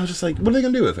 Coming into it, I was just like, what are they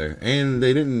gonna do with her? And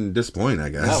they didn't disappoint. I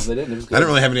guess. No, they didn't. It was good. I didn't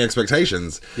really have any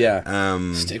expectations. Yeah.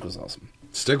 Stick was awesome.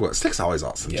 Stick's always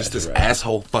awesome. Yeah, Just this right.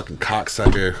 asshole fucking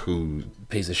cocksucker who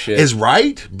Piece of shit. is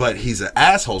right, but he's an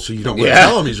asshole, so you don't want to Yeah.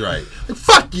 tell him he's right. Like,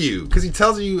 fuck you, because he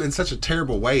tells you in such a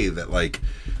terrible way that like,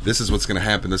 this is what's going to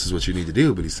happen, this is what you need to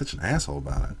do, but he's such an asshole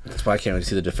about it. That's why I can't wait to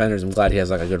see the Defenders. I'm glad he has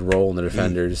like a good role in the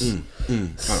Defenders. I'm gonna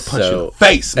punch you in the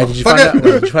face, Hey, did you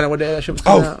motherfucker. find out what day that shit was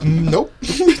coming out? Nope.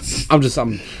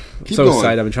 I'm so going.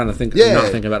 excited. I've been trying to think. Yeah,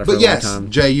 not thinking about it for but a yes, long time.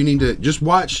 Jay, you need to just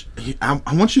watch. I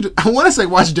want you to. I want to say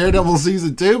watch Daredevil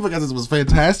season 2 because it was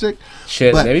fantastic.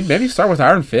 Shit, but maybe start with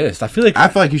Iron Fist. I feel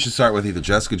like you should start with either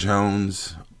Jessica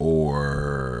Jones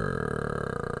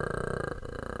or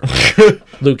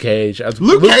Luke Cage.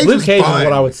 Luke Cage. Luke Cage fun. is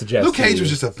what I would suggest. Luke to Cage you. was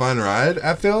just a fun ride.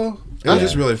 I feel it was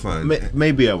just really fun.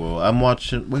 Maybe I will. I'm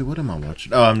watching. Wait, what am I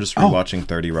watching? Oh, I'm just rewatching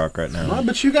 30 Rock right now. Well,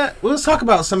 but you got. Well, let's talk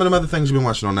about some of them other things you've been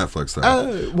watching on Netflix,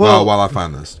 though. well- while I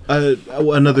find this,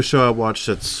 Another show I watched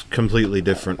that's completely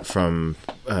different from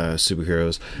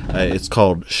superheroes. It's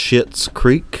called Schitt's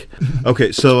Creek.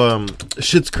 Okay, so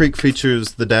Schitt's Creek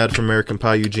features the dad from American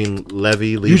Pie, Eugene Levy.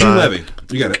 Eugene Levy.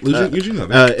 You got it. Eugene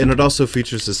Levy. And it also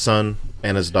features his son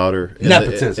and his daughter.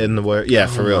 Nepotism.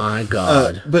 For real. Oh my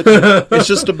God. But it's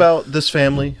just about this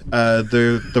family.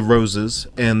 They're the Roses,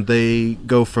 and they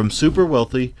go from super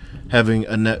wealthy, having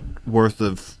a net worth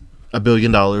of $1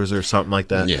 billion or something like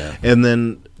that. Yeah. And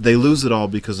then they lose it all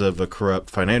because of a corrupt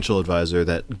financial advisor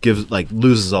that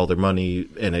loses all their money,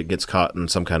 and it gets caught in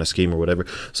some kind of scheme or whatever.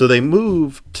 So they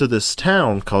move to this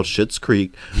town called Schitt's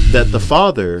Creek that the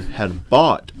father had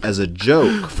bought as a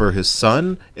joke for his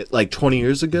son like 20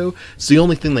 years ago. It's the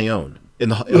only thing they own in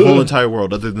the whole entire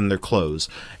world other than their clothes.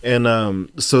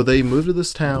 And so they move to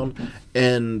this town,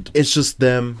 and it's just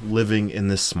them living in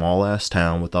this small ass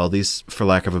town with all these, for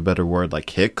lack of a better word, like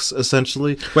hicks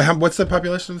essentially. Wait, what's the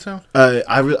population of the town?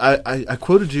 I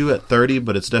quoted you at 30,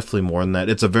 but it's definitely more than that.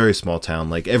 It's a very small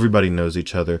town. Like, everybody knows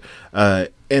each other. And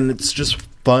it's just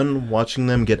fun watching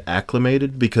them get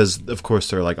acclimated because, of course,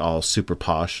 they're like all super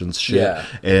posh and shit. Yeah.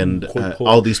 And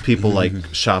all these people like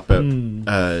shop at,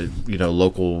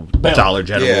 local Dollar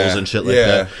Generals and shit like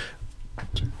that.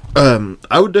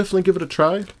 I would definitely give it a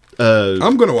try.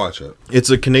 I'm gonna watch it. It's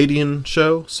a Canadian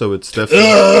show, so it's definitely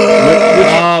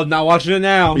Oh, not watching it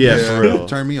now. yeah, for real.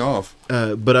 Turn me off.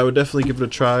 But I would definitely give it a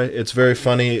try. It's very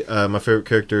funny. My favorite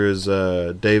character is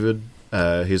David.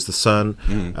 He's the son.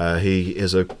 He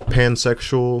is a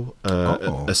pansexual,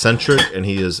 eccentric, and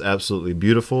he is absolutely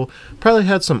beautiful. Probably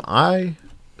had some cosmetic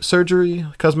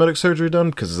surgery done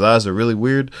because his eyes are really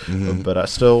weird. But I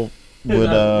still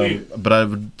would. But I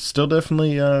would still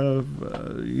definitely,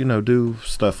 do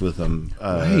stuff with him.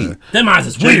 Them eyes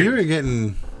is Jay, you're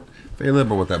getting very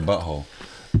liberal with that butthole.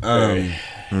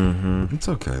 It's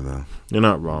okay though. You're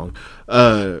not wrong.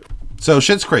 So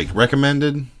Schitt's Creek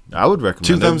recommended. I would recommend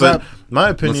 2 it, thumbs but up? my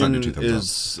Let's not opinion do 2 thumbs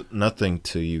is nothing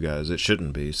to you guys. It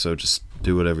shouldn't be. So just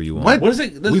do whatever you want. What? What is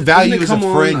it? We value you as a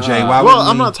friend, Jay. Why Well, would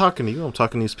I'm we- not talking to you. I'm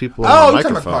talking to these people Oh, on the you're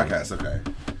talking about microphone. the podcast.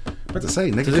 Okay. About to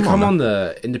say, nigga, Does it come now. on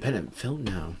the independent film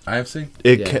now? IFC?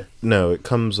 Yeah. No, it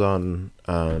comes on.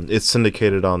 It's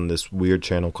syndicated on this weird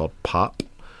channel called Pop.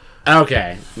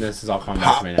 Okay, this is all coming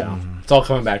back to me now. It's all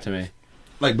coming back to me.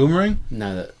 Like Boomerang?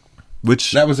 No, that.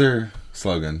 Which That was their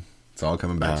slogan. It's all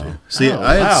coming back to you. see, Oh,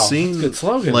 I had wow. That's a seen good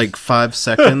slogan. like 5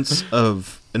 seconds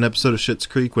of an episode of Schitt's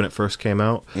Creek when it first came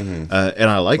out, and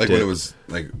I liked Like it. when it was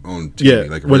like on TV. Yeah,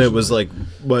 like when it originally. was like,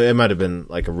 well, it might have been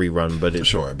like a rerun, but it,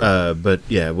 Sure, but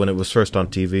yeah, when it was first on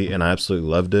TV, and I absolutely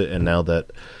loved it. And now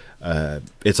that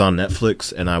it's on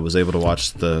Netflix, and I was able to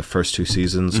watch the first 2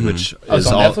 seasons, which Oh, it's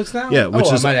is on all Netflix now? Yeah, which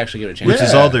I is might actually give it a chance. which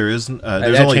is Yeah. all there is. There's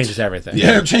that only changes everything.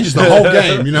 Yeah, it changes the whole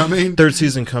game. You know what I mean? third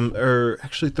season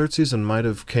third season might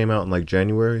have came out in like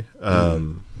January.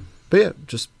 But yeah,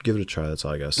 just give it a try. That's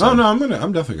all I got. Oh no, I'm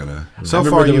definitely gonna. So remember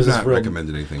far, there you've was this not real-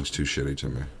 recommended anything too shitty to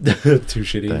me, Too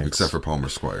shitty. Thanks. except for Palmer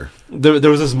Square. There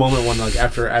was this moment when, like,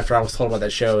 after I was told about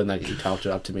that show, and like he talked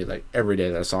up to me like every day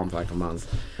that I saw him for like a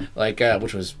month, like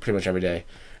which was pretty much every day.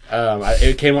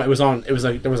 It came on. It was on. It was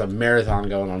like there was a marathon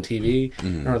going on TV,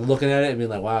 and I was looking at it and being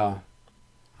like, "Wow,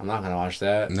 I'm not gonna watch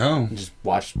that." No. And just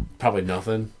watch probably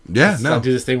nothing. Yeah, Just, no. I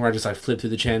do this thing where I just like flip through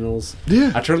the channels.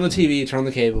 Yeah. I turn on the TV, turn on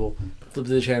the cable, flip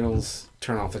through the channels,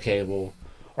 turn off the cable,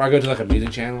 or I go to like a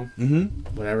music channel,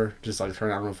 whatever. Just like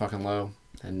turn it on real fucking low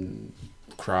and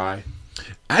cry.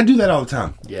 I do that all the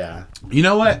time. Yeah. You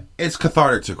know what? It's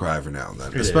cathartic to cry every now and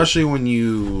then, It especially when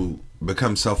you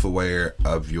become self-aware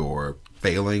of your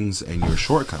failings and your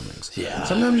shortcomings. Yeah.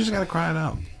 Sometimes you just gotta cry it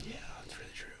out. Yeah, that's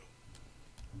really true.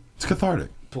 It's cathartic.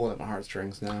 Pulling at my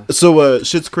heartstrings now. So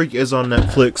Schitt's Creek is on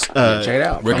Netflix. Check it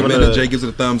out. Recommended. gonna- Jay gives it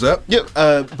a thumbs up. Yep,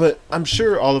 but I'm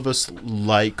sure all of us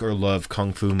like or love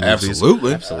kung fu movies.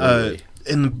 Absolutely. Absolutely.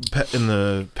 In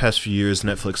the past few years,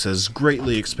 Netflix has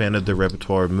greatly expanded their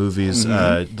repertoire of movies.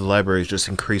 The library just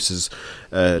increases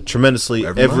tremendously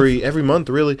every month,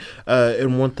 really.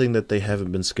 And one thing that they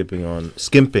haven't been skimping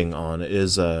on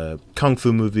is kung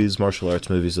fu movies, martial arts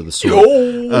movies of the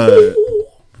sort.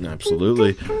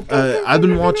 Absolutely. I've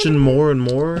been watching more and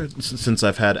more since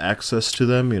I've had access to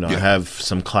them. You know, I have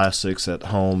some classics at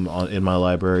home in my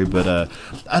library, but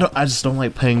I just don't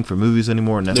like paying for movies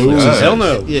anymore. Netflix hell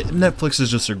no. Yeah, Netflix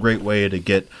is just a great way to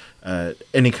get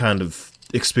any kind of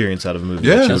experience out of a movie.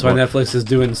 Yeah. that you That's why would want. Netflix is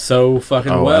doing so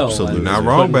fucking Oh, well. absolutely. Like, Not they're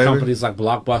wrong, putting baby. Companies like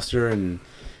Blockbuster and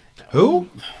Who?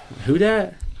 who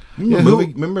dat?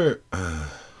 Remember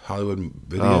Hollywood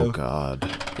Video? Oh God,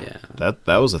 Yeah.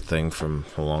 that was a thing from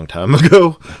a long time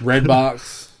ago.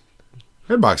 Redbox.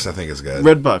 Redbox, I think, is good.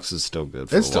 Redbox is still good.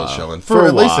 For It's a still while. chilling. For For a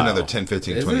at least while. another 10,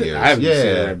 15, Is 20 it? years. I haven't seen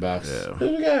Yeah. Redbox. Who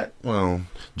we got? Well,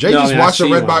 Jay No, I just mean, I've watched a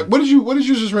seen Redbox. one. What did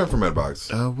you just rent from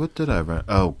Redbox? What did I rent?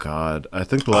 Oh God, I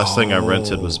think the last thing I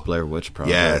rented was Blair Witch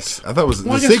Project. Yes. I thought it was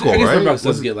Well, the sequel, I guess right? Redbox does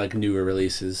Was- get like newer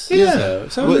releases. Yeah.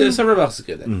 So Redbox is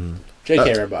good then.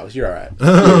 JK Redbox, you're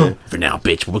alright. For now,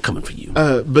 bitch, we're coming for you.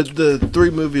 But the 3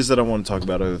 movies that I want to talk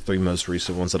about are the 3 most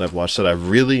recent ones that I've watched that I've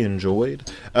really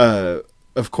enjoyed.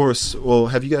 Of course, well,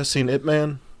 have you guys seen Ip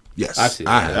Man? Yes. I've seen it.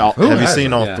 I have. Who Have you hasn't?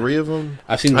 seen all Yeah. 3 of them?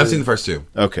 I've seen I've seen the first 2.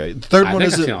 Okay, the third I one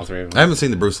think is I've seen all 3 of I them. haven't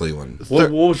seen the Bruce Lee one.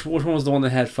 Which one was the one that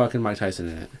had fucking Mike Tyson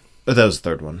in it? that was the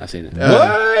third one. I've seen it.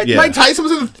 What? yeah. Mike Tyson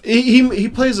was in the... He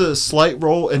plays a slight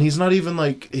role, and he's not even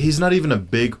a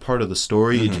big part of the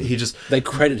story. He just They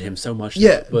credit him so much.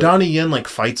 But Donnie Yen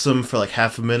fights him for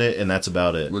half a minute, and that's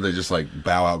about it. Would they just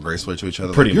bow out gracefully to each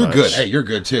other? Pretty You're much. good. Hey, you're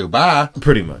good too. Bye.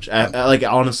 Pretty much.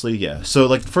 Honestly, yeah. So,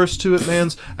 the first 2 Ip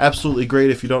Mans, absolutely great.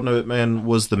 If you don't know, Ip Man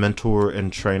was the mentor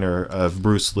and trainer of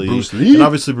Bruce Lee. Bruce Lee? And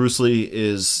obviously, Bruce Lee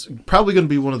is probably going to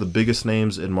be one of the biggest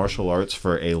names in martial arts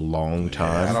for a long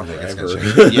time. I don't think it's going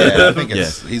to change. Yeah, I think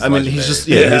it's... He's he's just...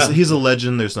 Yeah, he's a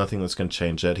legend. There's nothing that's going to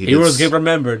change that. heroes get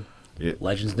remembered. Yeah.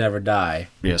 Legends never die.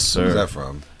 Yes, sir. Where's that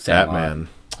from? Batman.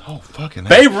 Oh, fucking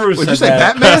Babe Ruth Would you said say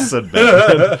that. Batman? I said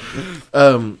Batman.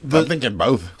 I'm thinking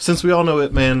both. Since we all know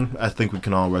Ip Man, I think we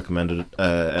can all recommend it,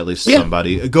 at least to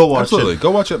somebody. Go watch Absolutely. it. Go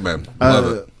watch it, man.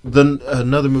 Love it. Then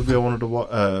another movie I wanted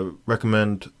to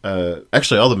recommend.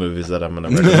 Actually, all the movies that I'm going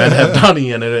to recommend have Donnie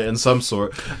Yen in it in some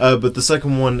sort. But the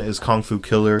second one is Kung Fu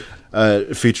Killer.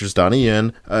 It features Donnie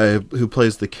Yen, who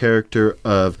plays the character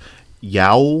of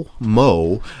Yao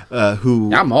Mo,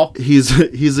 who Yao Mo.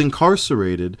 he's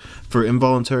incarcerated for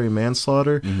involuntary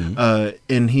manslaughter,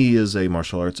 and he is a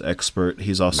martial arts expert.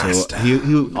 He's also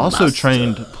he also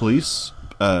trained police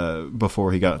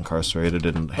before he got incarcerated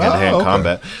in hand-to-hand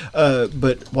combat.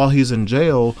 But while he's in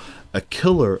jail, a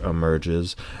killer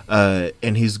emerges,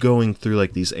 and he's going through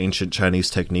like these ancient Chinese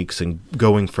techniques and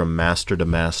going from master to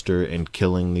master and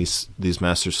killing these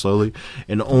masters slowly.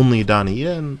 And only Donnie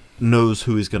Yen knows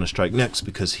who he's going to strike next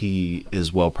because he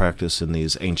is well practiced in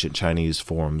these ancient Chinese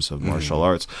forms of martial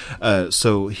arts.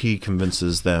 So he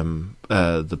convinces them,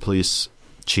 the police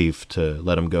chief, to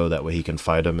let him go. That way he can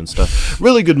fight him and stuff.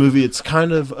 Really good movie. It's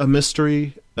kind of a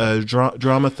mystery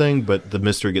drama thing, but the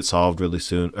mystery gets solved really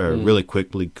soon, or really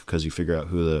quickly, because you figure out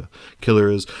who the killer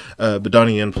is. But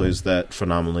Donnie Yen plays that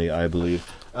phenomenally, I believe.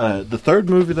 The third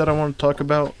movie that I want to talk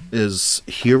about is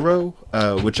Hero,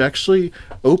 which actually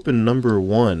opened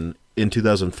 #1 in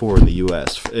 2004 in the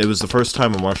U.S. It was the first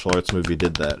time a martial arts movie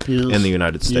did that in the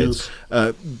United States.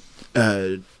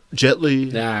 Jet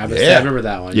Li. I remember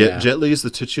that one. Yeah, Jet Li is the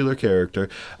titular character.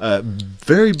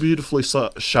 Very beautifully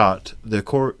shot.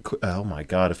 Oh my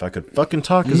god, if I could fucking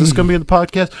talk, is this going to be in the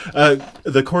podcast?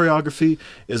 The choreography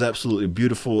is absolutely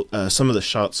beautiful. Some of the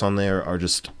shots on there are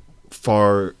just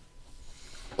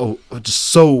just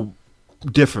so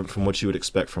different from what you would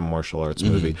expect from a martial arts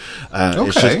movie.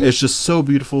 It's just so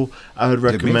beautiful. I would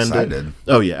recommend it.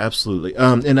 Oh yeah, absolutely.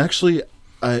 And actually,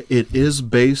 it is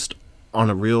based on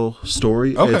a real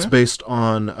story. Okay. It's based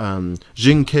on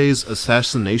Jing Kei's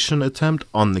assassination attempt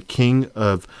on the king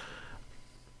of...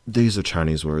 These are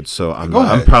Chinese words, so I'm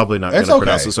probably not going to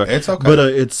pronounce this right. It's okay. But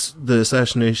it's the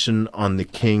assassination on the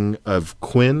king of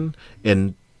Qin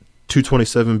in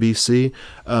 227 BC.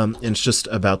 And it's just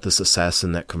about this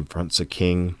assassin that confronts a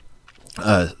king,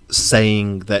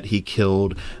 saying that he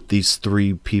killed these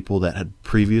 3 people that had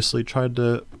previously tried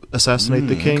to assassinate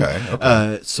the king.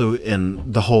 Okay. So,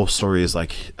 and the whole story is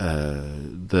like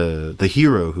the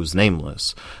hero, who's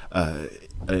nameless,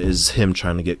 is him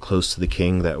trying to get close to the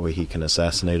king. That way he can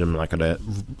assassinate him. I'm not going to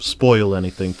spoil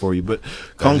anything for you, but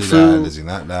Kung Fu... Does he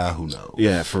not die? Who knows?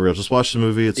 Yeah, for real. Just watch the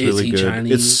movie. It's really good.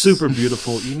 Chinese? It's super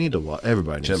beautiful. You need to watch.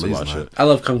 Everybody needs to watch it. I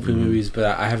love Kung Fu movies, but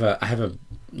I have a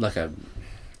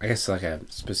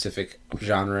specific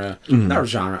genre, not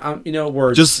genre,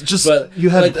 words. Just but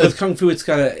you have with Kung Fu, it's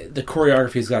the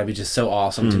choreography's got to be just so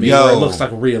awesome to me. Where it looks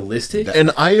like realistic, and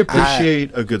I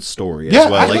appreciate a good story as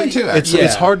well. I too.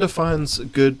 It's hard to find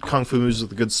good Kung Fu movies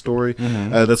with a good story.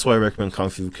 That's why I recommend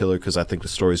Kung Fu Killer, because I think the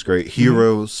story's great.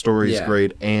 Hero story is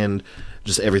great, and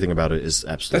just everything about it is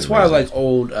absolutely. That's why I like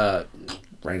old.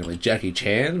 Randomly Jackie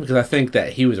Chan, because I think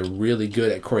that he was really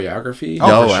good at choreography.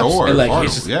 Oh, for sure. And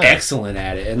he's just excellent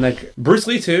at it. And Bruce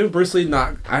Lee too. Bruce Lee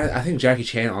I think Jackie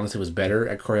Chan honestly was better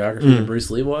at choreography than Bruce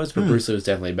Lee was, but Bruce Lee was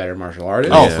definitely a better martial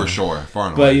artist. Oh, for sure. Far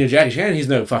and away. But Jackie Chan, he's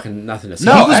no fucking nothing to say.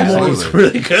 No, he's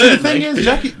really good. So the thing is,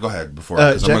 Jackie. Go ahead before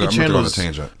Jackie Chan was on a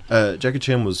tangent. Jackie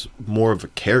Chan was more of a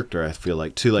character, I feel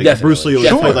like, too. Like definitely. Bruce Lee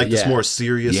was this more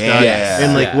serious guy,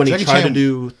 and when he tried to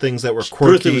do things that were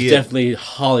quirky, Bruce Lee was definitely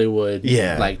Hollywood.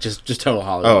 Yeah, just total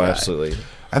Hollywood. Oh, guy. Absolutely.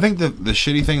 I think the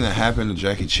shitty thing that happened to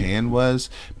Jackie Chan was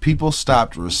people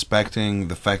stopped respecting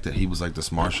the fact that he was like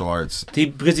this martial arts.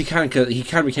 Because he kind of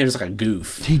became just like a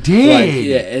goof. He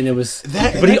did. And it was.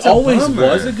 But he always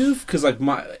was a goof, because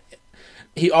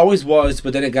he always was,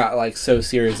 but then it got so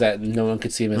serious that no one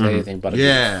could see him as anything but a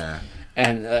goof.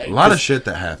 And a lot of shit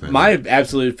that happened. My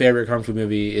absolute favorite Kung Fu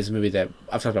movie is a movie that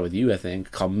I've talked about with you, I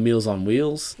think, called Meals on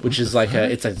Wheels, which is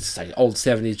it's old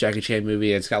 70s Jackie Chan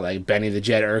movie. And it's got Benny the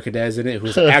Jet Urquidez in it,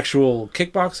 who's an actual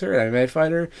kickboxer and MMA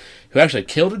fighter who actually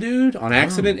killed a dude on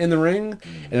accident in the ring.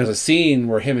 And there's a scene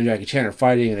where him and Jackie Chan are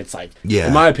fighting, and it's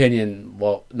in my opinion,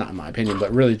 well, not in my opinion,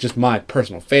 but really just my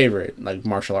personal favorite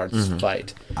martial arts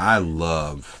fight. I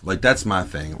love that's my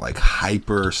thing,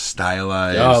 hyper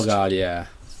stylized. Oh god, yeah.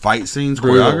 Fight scenes,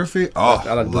 choreography. Oh,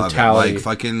 I like brutality.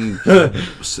 Fucking,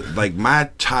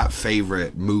 my top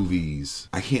favorite movies.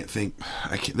 I can't think.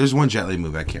 There's one Jet Li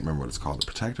movie. I can't remember what it's called. The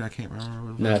Protector. I can't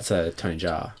remember. No, that's Tony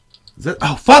Jaa. Is that?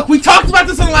 Oh fuck! We talked about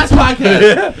this on the last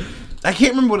podcast. I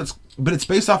can't remember what but it's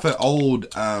based off an old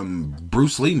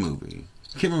Bruce Lee movie.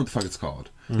 I can't remember what the fuck it's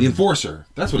called. The Enforcer.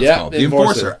 That's what it's called. The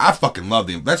Enforcer. I fucking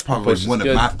love That's probably one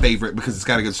of my favorite, because it's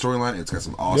got a good storyline. It's got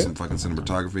some awesome fucking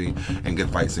cinematography and good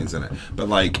fight scenes in it. But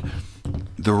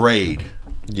The Raid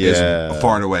is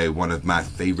far and away one of my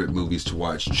favorite movies to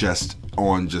watch, just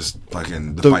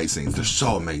fucking the fight scenes. They're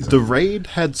so amazing. The Raid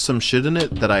had some shit in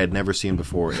it that I had never seen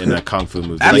before in a Kung Fu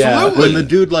movie. Absolutely. When the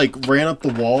dude ran up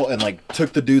the wall and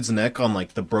took the dude's neck on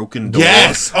the broken door.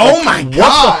 Yes. Oh my god.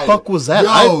 What the fuck was that?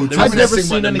 Yo, I've never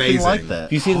seen anything like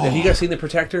that. Have you guys seen The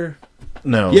Protector?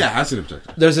 No. Yeah, I see the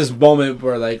Protector. There's this moment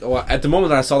where, like, well, at the moment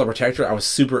that I saw the Protector, I was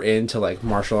super into like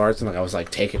martial arts, and like I was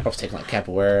taking like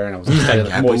capoeira, and I was taking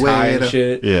like Muay Thai and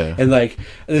shit. Yeah. And like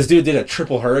this dude did a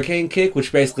triple hurricane kick,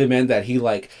 which basically meant that he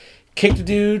like kicked a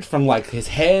dude from like his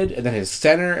head, and then his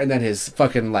center, and then his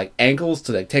fucking like ankles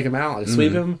to like take him out, like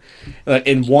sweep him, like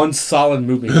in one solid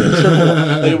movement.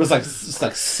 Like, it was like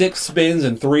 6 spins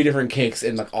and 3 different kicks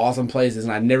in like awesome places,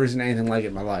 and I'd never seen anything like it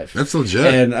in my life. That's legit.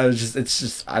 And I was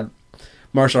just,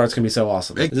 martial arts can be so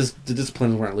awesome. The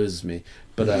discipline where it loses me,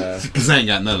 but Because I ain't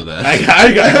got none of that.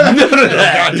 I got none of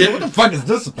that. Goddamn, what the fuck is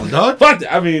discipline, dog? Fuck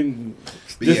that. I mean,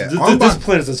 Yeah,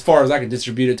 discipline is as far as I can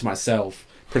distribute it to myself,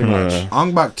 pretty much.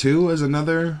 Ong Bak 2 is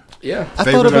another. Yeah, I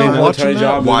thought about watching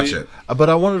that. Watch it. But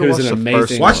I wanted to It was watch an the amazing-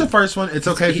 first Watch one. the first one. It's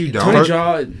okay if you don't. Tony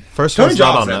Jaa. First Tony one's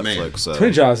not Jaa's on that man. Netflix. So.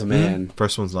 Tony Jaa is a man.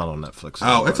 First one's not on Netflix.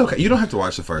 Oh, it's okay. You don't have to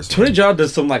watch the first one. Tony Jaa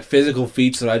does some like physical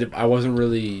feats that I wasn't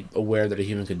really aware that a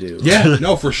human could do. Yeah,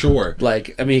 no, for sure.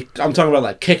 Like, I mean, I'm talking about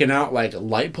like kicking out like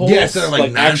light poles. Yeah, instead of,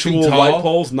 like, 9 actual feet tall. light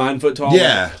poles, 9 foot tall.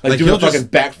 Yeah, like doing he'll a fucking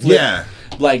backflip. Yeah,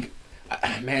 Like,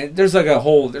 man, there's like a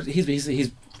whole.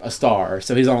 He's a star,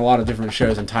 so he's on a lot of different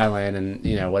shows in Thailand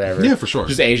and whatever. Yeah, for sure.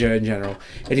 Just Asia in general,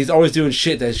 and he's always doing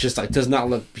shit that's just like does not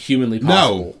look humanly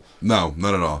possible. no,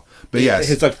 not at all. But yes,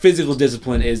 His like physical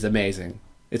discipline is amazing.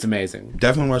 It's amazing.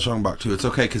 definitely watch Ong Bak 2. It's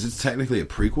okay because it's technically a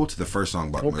prequel to the first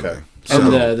Ong Bak movie. Okay.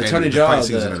 And the Tony fight Jaa,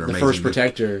 scenes in it are the amazing. first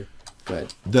Protector.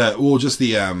 But Just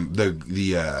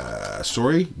the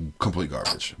story, complete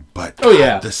garbage. But Oh,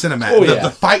 yeah. the cinematic, Oh, yeah. the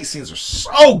fight scenes are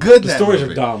so good. the stories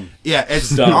are dumb. Yeah, it's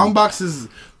Dumb. Ong Bak's is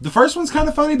the first one's kind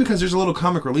of funny because there's a little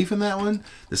comic relief in that one.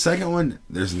 The second one,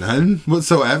 there's none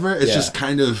whatsoever. It's Yeah. just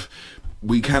kind of.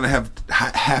 We kind of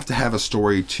have to have a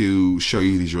story to show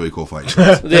you these really cool fights.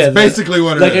 That's basically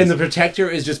what it is. Like, and the Protector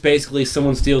is just basically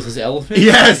someone steals his elephant.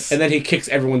 Yes! And then he kicks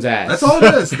everyone's ass. That's all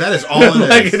it is. That is all it is.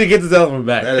 Like, and he gets his elephant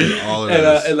back. That is all it and,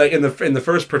 is. And like in the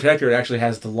first Protector, it actually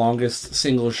has the longest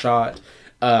single shot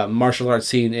martial arts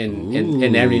scene in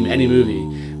any movie,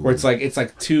 where it's like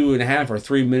 2.5 or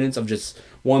 3 minutes of just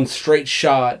one straight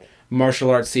shot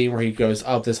martial arts scene where he goes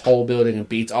up this whole building and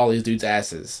beats all these dudes'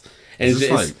 asses. And It's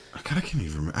just like, I can't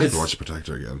even remember. I have to watch The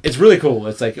Protector again. it's really cool.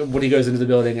 It's like when he goes into the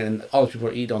building and all the people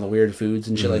are eating all the weird foods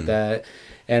and shit like that.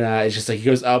 And it's just like he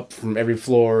goes up from every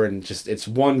floor and just it's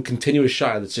one continuous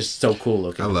shot that's just so cool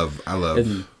looking. I love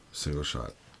And- single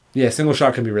shot. Yeah, single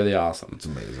shot can be really awesome. It's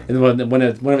amazing. And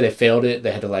whenever they failed it,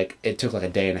 they had to it took like a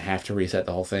day and a half to reset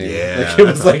the whole thing. Yeah, Like, it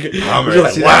was like, Bummer. you're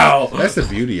like, See, wow. That's the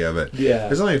beauty of it. Yeah.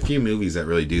 There's only a few movies that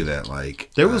really do that. Like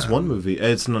There was one movie.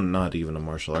 It's not even a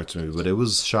martial arts movie, but it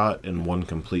was shot in one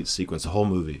complete sequence, a whole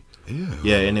movie. Ew.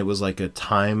 Yeah, and it was like a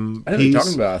time I know what piece. you're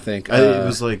talking about, I think. It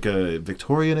was like a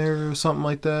Victorian era or something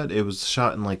like that. It was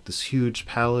shot in like this huge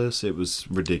palace. It was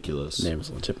ridiculous. name was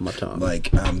on the tip of my tongue.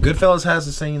 Like Goodfellas has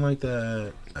a scene like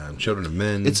that. Children of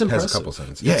Men It's has a impressive. couple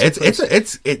scenes. Yeah, it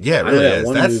really Yeah, is.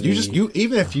 one That's movie- you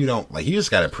even if you don't like, you just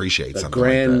gotta appreciate the something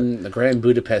like that. the Grand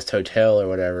Budapest Hotel or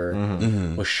whatever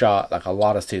Mm-hmm. was shot like a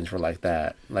lot of scenes were like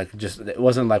that. Like just it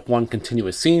wasn't like one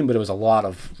continuous scene, but it was a lot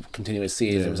of continuous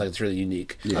scenes. It was like it's really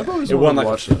unique. I've always It wanted won to like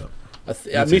watch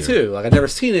that. me too. Like I've never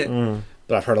seen it,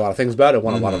 but I've heard a lot of things about it. It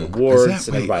won a lot of awards,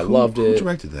 and everybody loved Who it.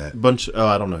 directed that?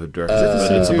 I don't know who directed Is it, it the but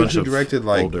same it's a dude bunch who of directed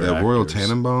like older the Royal actors.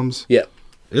 Tenenbaums? Yep,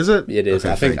 Is it? it is.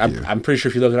 Okay, I think thank you. I'm pretty sure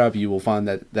if you look it up, you will find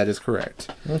that is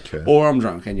correct. Okay. Or I'm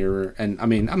drunk, and I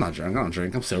mean I'm not drunk. I don't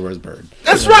drink. I'm sober as a bird.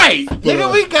 That's right.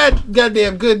 We got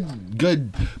goddamn good,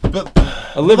 but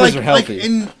Our livers are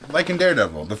healthy. Like in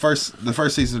Daredevil, the first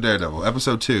season of Daredevil,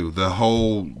 episode 2,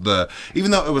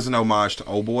 even though it was an homage to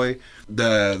Old Boy,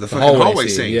 the fucking hallway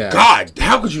scene. yeah. God,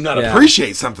 how could you not Yeah.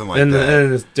 appreciate something like and that? then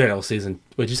this Daredevil season.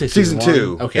 Wait, did you say Season one?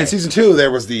 2. Okay, In season 2,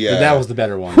 there was the that was the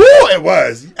better one. Woo, it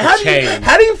was. How chain.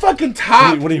 do you fucking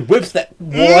top? When he whips that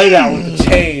light out with the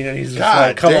chain, and he's just God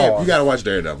like, "Come damn, on!" you gotta watch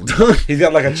Daredevil. He's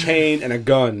got like a chain and a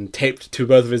gun taped to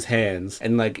both of his hands,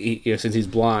 and like since he's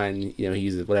blind, he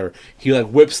uses whatever. He like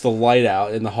whips the light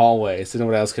out in the hallway, so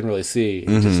nobody else can really see.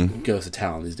 And just goes to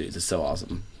town on these dudes. It's so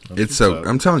awesome. It's so.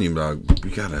 I'm telling you, dog.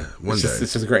 You gotta one day.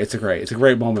 It's just great. It's a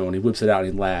great moment when he whips it out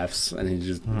and he laughs and he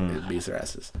just beats their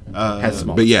asses. Has his But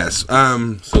moments. yes,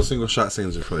 so single shot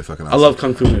scenes are really fucking awesome. I love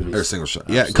kung fu movies. Or single shot.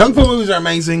 Yeah, kung fu movies are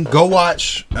amazing. Go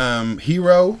watch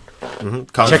Hero,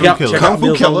 Check out Kung Fu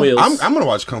Meals on Killer. Wheels. I'm gonna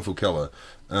watch Kung Fu Killer,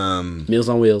 Meals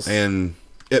on Wheels. and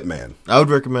Ip Man. I would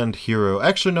recommend Hero.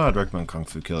 Actually, no, I'd recommend Kung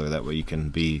Fu Killer. That way you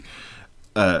can be...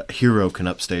 Hero can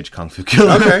upstage Kung Fu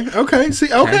Killer. Okay. See,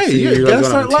 see, you you're gotta going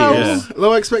start on a tier. low.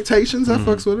 Low expectations. I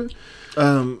fucks with it.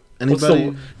 What's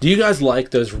Anybody? do you guys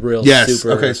like those real Yes.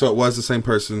 super... Okay, so it was the same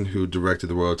person who directed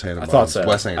the Royal Tenenbaums. I thought so.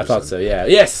 Wes Anderson. I thought so, yeah.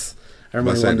 Yes! I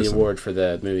remember he won the award for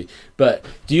the movie. But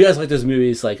do you guys like those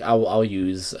movies? Like, I'll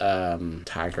use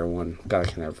Tiger one. God, I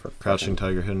can't ever. Crouching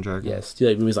Tiger, Hidden Dragon. Yes. Do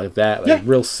you like movies like that? Like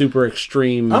real super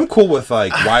extreme. I'm cool with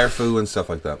like Wire Fu and stuff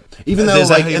like that. Even though Is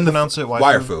that like how you pronounce it?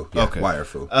 Wire Fu. Yeah, Okay. Wire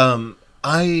Fu.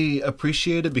 I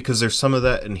appreciate it because there's some of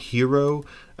that in Hero.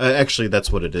 Actually,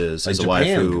 that's what it is. Like is a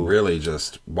Japan waifu. really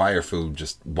just wire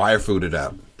food it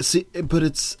up. See, but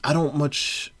it's I don't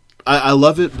much. I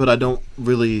love it, but I don't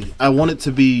really. I want it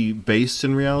to be based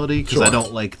in reality because I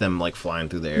don't like them like flying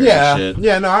through the air. Yeah, and shit.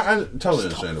 yeah. No, I totally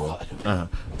understandable.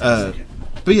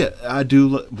 But yeah, I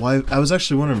do. Why I was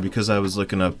actually wondering because I was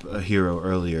looking up a Hero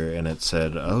earlier and it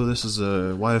said, "Oh, this is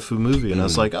a waifu movie," and I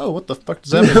was like, "Oh, what the fuck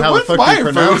does that mean? How the fuck do you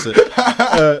pronounce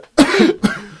it?"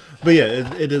 But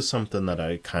yeah, it is something that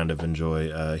I kind of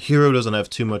enjoy. Hero doesn't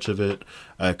have too much of it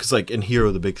because, like in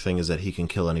Hero, the big thing is that he can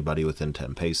kill anybody within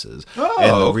 10 paces. Oh,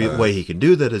 and the way he can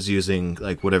do that is using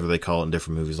like whatever they call it in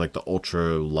different movies, like the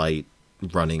ultra light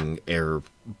running air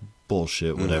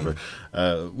bullshit, whatever,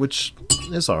 which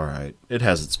is all right. It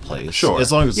has its place. Sure.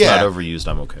 As long as it's not overused,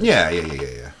 I'm okay.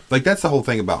 Yeah. Like that's the whole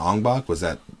thing about Ong Bak was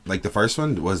that like the first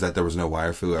one was that there was no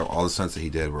wire fu. All the stunts that he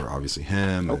did were obviously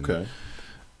him. Okay.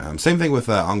 And, same thing with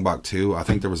Ong Bak 2. I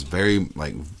think there was very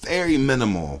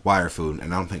minimal wire fu,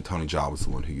 and I don't think Tony Jaa was the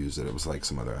one who used it. It was like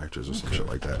some other actors or some shit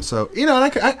like that. So and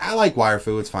I like wire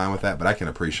fu. It's fine with that, but I can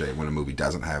appreciate when a movie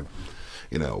doesn't have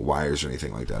wires or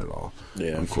anything like that at all.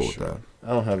 Yeah, I'm cool with that. I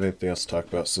don't have anything else to talk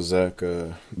about, so Zach.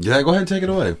 Yeah, go ahead and take it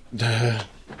away.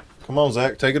 Come on,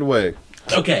 Zach, take it away.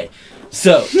 Okay,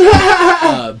 so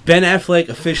Ben Affleck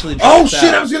officially Oh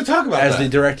shit! I was going to talk about as that. the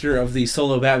director of the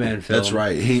solo Batman film. That's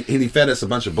right. He fed us a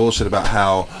bunch of bullshit about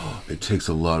how it takes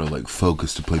a lot of like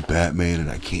focus to play Batman, and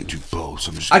I can't do both.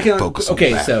 So I'm just gonna focus on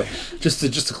Batman. So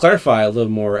just to clarify a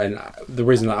little more, and the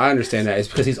reason that I understand that is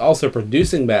because he's also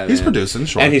producing Batman. He's producing,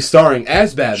 sure, and he's starring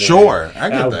as Batman. Sure, I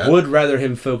get that. I would rather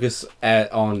him focus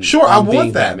on Sure, I on being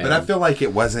want that, Batman. but I feel like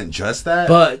it wasn't just that.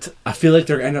 But I feel like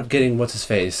they're gonna end up getting what's his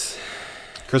face.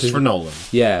 Christopher Nolan.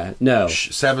 Yeah, no.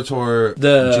 Salvatore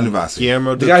The- Genovese.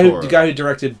 Guillermo The del Toro. guy who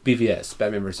directed BVS,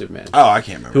 Batman vs Superman. Oh, I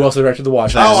can't remember. Who also directed The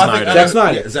Watchmen. Oh, Zack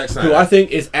Snyder. Yeah, Zack Snyder. Who I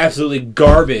think is absolutely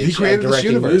garbage He created at this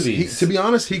directing universe. movies. To be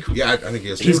honest, I think he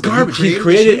is. He's too, but garbage. He this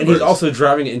created and he's universe. also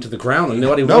driving it into the ground. And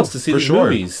nobody No, wants to see for these sure.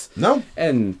 movies. No,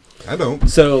 And I don't.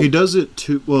 so He does it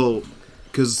too well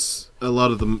because a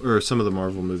lot of them or some of the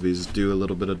Marvel movies do a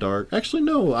little bit of dark. Actually,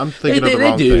 no, I'm thinking of the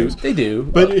wrong things. They do.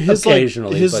 But his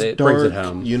occasionally, his but it brings it dark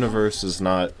home. universe is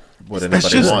not what That's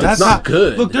anybody wants. That's not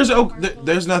good. Look,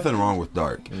 there's nothing wrong with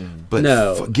dark, but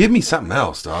No. give me something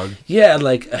else, dog. Yeah,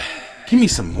 like Give me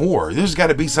some more. There's got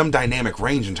to be some dynamic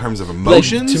range in terms of Like,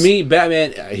 emotions. to me,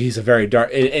 Batman, he's a very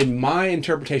dark. In my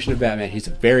interpretation of Batman, he's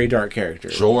a very dark character.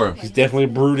 Sure. He's definitely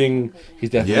brooding. He's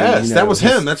definitely. Yes, that was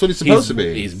he's- him. That's what he's supposed to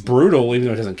be. He's brutal, even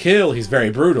though he doesn't kill. He's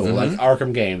very brutal, like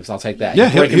Arkham games. I'll take that. Yeah,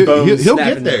 He's breaking bones, he'll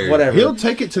snapping, get there. Whatever. He'll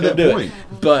take it to He'll that do point.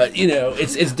 it. But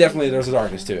it's definitely there's a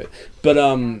darkness to it. But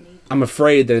I'm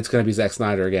afraid that it's going to be Zack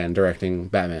Snyder again directing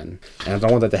Batman, and I don't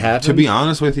want that to happen. To be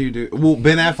honest with you, dude, well,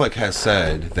 Ben Affleck has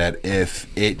said that if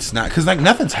it's not, because like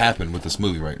nothing's happened with this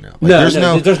movie right now. Like,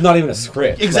 there's not even a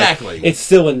script. Exactly. Like, it's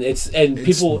still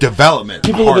people development.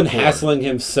 People have been hardcore. hassling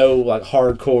him so like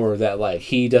hardcore that like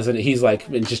he doesn't. He's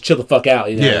like, just chill the fuck out.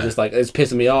 Yeah. Just like it's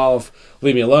pissing me off.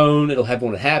 Leave me alone. It'll happen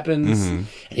when it happens. And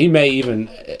he may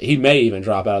even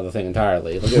drop out of the thing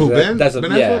entirely. Like, Who, Ben? That's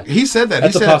Ben yeah. Affleck? He said that.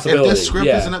 That's he a said possibility. if this script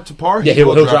Yeah. isn't up to par, Yeah,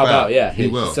 he'll drop out. Yeah, he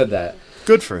will. said that.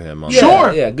 Good for him. Yeah,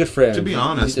 Sure. Yeah, good for him. To be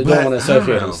honest, he but don't want to I associate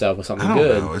don't know. himself with something I don't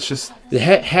good. know. It's just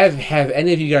Have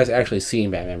any of you guys actually seen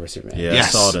Batman vs Superman? Yeah, yes.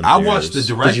 I saw it in I theaters. watched the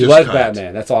director's Did you like cut.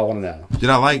 Batman? That's all I want to know. Did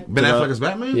I like Ben Affleck as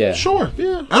Batman? Yeah. Sure.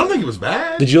 Yeah. I don't think it was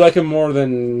bad. Did you like him more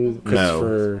than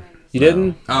Christopher? You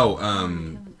didn't?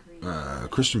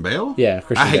 Christian Bale? Yeah,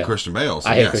 Christian I hate Bale. Christian Bale. So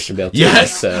I hate yes. Christian Bale, too,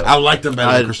 Yes, so- I liked him better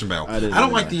I- than Christian Bale. I didn't I don't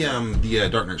really like the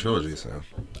Dark Knight trilogy. So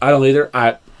I don't either.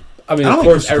 I mean, I of don't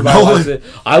course, like everybody Christopher likes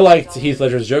it. I liked Heath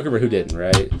Ledger's Joker, but who didn't,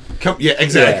 right? yeah,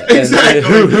 exactly. Yeah, and exactly.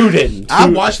 who didn't? I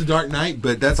watched The Dark Knight,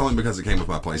 but that's only because it came with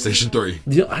my PlayStation 3.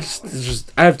 You know,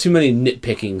 I have too many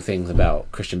nitpicking things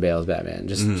about Christian Bale as Batman.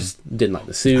 Just didn't like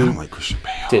the I suit. don't like Christian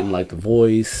Bale. Didn't like the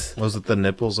voice. Was it the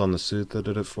nipples on the suit that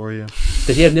did it for you?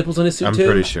 Did he have nipples on his suit I'm too?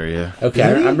 pretty sure, yeah. Okay,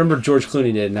 I remember George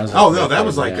Clooney did. And I was like, Oh no, that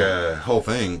was like yeah. a whole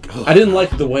thing. Ugh. I didn't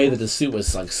like the way that the suit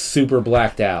was like super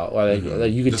blacked out. Like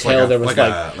you could Just tell like a- there was like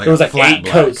like, a- like there was a like flat 8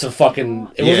 black. coats of fucking.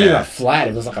 It wasn't even Yeah. a flat.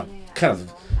 It was like a kind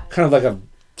of like a.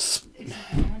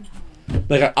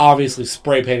 Like, I obviously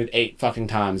spray painted 8 fucking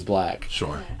times black.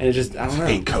 Sure. And it just, I don't know.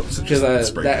 8 coats. Because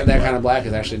that kind of black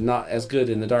is actually not as good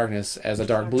in the darkness as a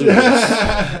dark blue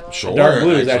is. Sure. Dark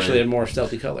blue is actually a more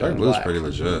stealthy color. Dark than blue is black. pretty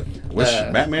legit. Which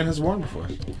Batman has worn before.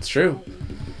 It's true.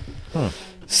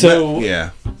 So, But, yeah.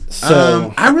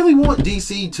 So I really want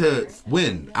DC to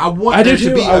win. I want I there do to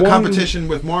too. be I a want- competition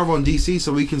with Marvel and DC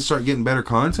so we can start getting better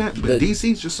content. But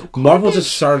DC's just so Marvel garbage.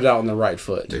 just started out on the right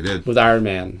foot. They did. With Iron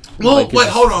Man. Well, Like, wait,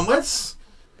 hold on. Let's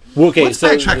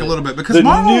backtrack a little bit because the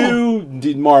Marvel.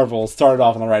 new Marvel started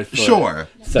off on the right foot. Sure.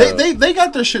 So- They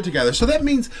got their shit together. So that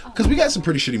means, because we got some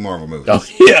pretty shitty Marvel movies. Oh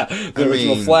yeah, the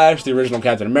original mean- Flash, the original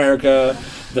Captain America,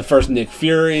 the first Nick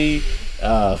Fury.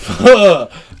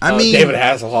 David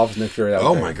Hasselhoff's Nick Fury. That was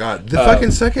Oh great. my god. The fucking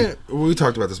second, we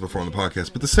talked about this before on the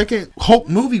podcast, but the second Hulk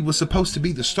movie was supposed to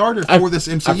be the starter for this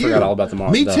MCU. I forgot all about the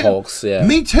Hulks, yeah.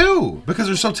 Me too, because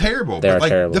they're so terrible. They are like,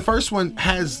 terrible. The first one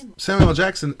has Samuel L.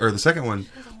 Jackson, or the second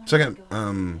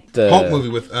The- Hulk movie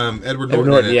with Edward Norton,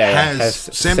 Norton, in it yeah, has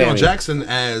Samuel L. Sammy. Jackson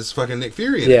as fucking Nick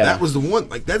Fury in it. Yeah. That was the one,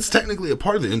 like, that's technically a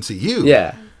part of the MCU.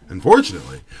 Yeah.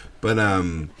 Unfortunately. But,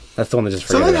 That's the one that just.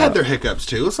 so figured they've it had out. their hiccups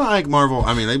too. It's not like Marvel.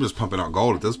 I mean, they're just pumping out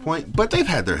gold at this point, but they've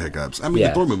had their hiccups. I mean, Yeah.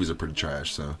 the Thor movies are pretty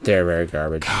trash. So They're very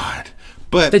garbage. God,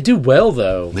 but They do well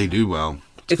though. they do well.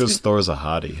 Because Thor's a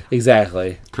hottie.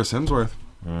 Exactly. Chris Hemsworth,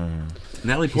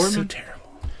 Natalie He's so Portman. terrible.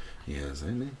 Yes,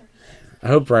 ain't he? I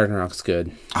hope Ragnarok's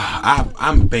good.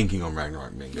 I'm banking on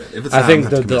Ragnarok being good. If it's I not, think I'm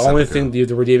gonna have to the commit only something thing,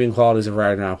 the redeeming qualities of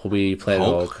Ragnarok will be Planet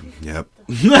Hulk. Hulk. Yep.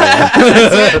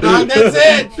 That's it, dog. That's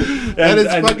it. That is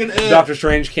And fucking it. Doctor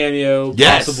Strange cameo.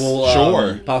 Yes, Possible.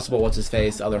 sure. Possible. What's his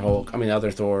face? Other Hulk. I mean, other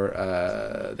Thor.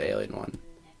 The alien one.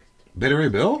 Beta Ray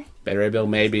Bill. Beta Ray Bill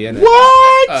may be in it.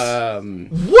 What?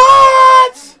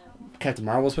 What? Captain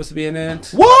Marvel's supposed to be in it.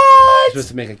 What? Supposed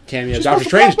to make a cameo. She's Doctor supposed to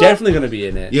Strange pop up? definitely going to be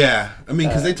in it. Yeah, I mean,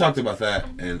 because they talked about that,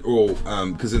 and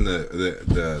because in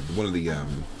the one of the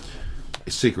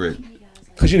secret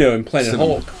Because in Planet Cinema.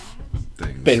 Hulk,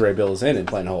 things. Beta Ray Bill is in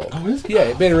Planet Hulk. Oh, is he?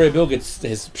 Yeah, Beta Ray Bill gets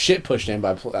his shit pushed in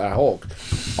by Hulk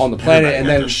on the planet, Everybody and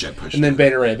got then their shit pushed and then in.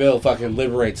 Beta Ray Bill fucking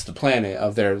liberates the planet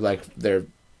of their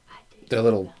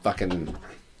little fucking,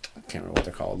 I can't remember what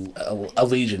they're called,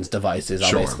 allegiance devices.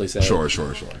 I'll basically say. Sure.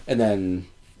 And then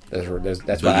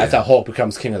that's how Hulk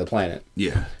becomes king of the planet.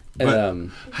 Yeah.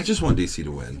 And, But I just want DC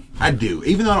to win. I do.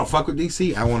 Even though I don't fuck with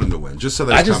DC, I want them to win. Just so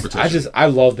there's competition. I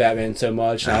love Batman so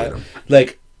much. I hate him.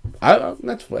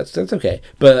 That's okay.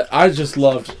 But I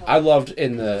loved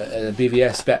in the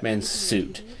BVS Batman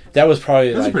suit. That was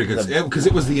probably That's like pretty good. Because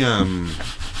it was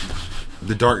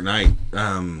the Dark Knight.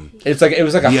 it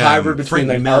was like a hybrid between Frank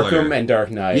like Miller. Arkham and Dark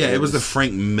Knight. Yeah, it was the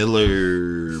Frank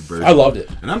Miller version. I loved it.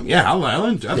 And I thoroughly Yeah,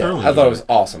 enjoyed I thought it was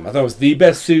awesome. I thought it was the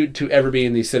best suit to ever be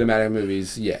in these cinematic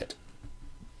movies yet.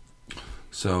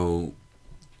 So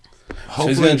So hopefully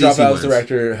he's going to drop DC out as wins.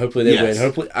 director. Hopefully they Yes. win.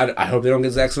 Hopefully, I hope they don't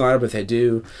get Zack Snyder, but if they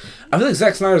do, I feel like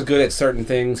Zack Snyder's good at certain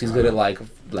things. He's good at like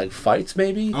fights,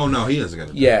 maybe. Oh no, he isn't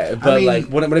gonna. Yeah, but I mean, like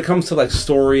when it comes to like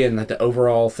story and like the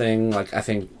overall thing, like I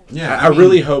think Yeah, I I mean-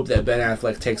 really hope that Ben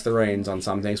Affleck takes the reins on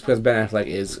some things because Ben Affleck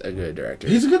is a good director.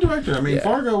 he's a good director. I mean, Yeah.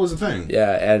 Fargo was a thing.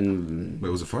 Yeah, and Wait,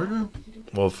 was it Fargo?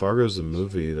 Well, Fargo's a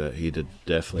movie that he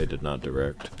definitely did not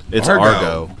direct. It's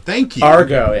Argo. Thank you.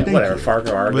 Argo, yeah, Thank whatever, you.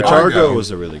 Fargo, Argo. Which Argo. Argo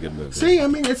was a really good movie. See, I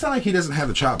mean, it's not like he doesn't have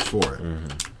the chops for it.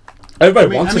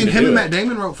 Everybody wants I mean, him to him do and it. Matt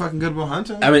Damon wrote fucking Good Will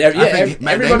Hunting. I mean, Matt everybody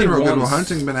Damon wrote Good Will wants-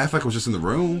 Hunting. Ben Affleck was just in the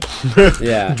room.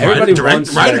 Yeah, everybody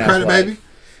wants Writer Ben credit, Affleck. baby.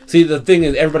 See, the thing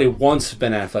is, everybody wants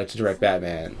Ben Affleck to direct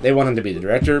Batman. They want him to be the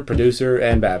director, producer,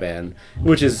 and Batman,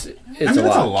 which is that's a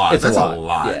lot. It's That's a a lot.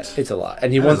 lot. Yeah, it's a lot,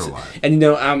 and he That is wants. a lot. And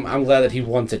I'm glad that he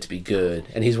wants it to be good,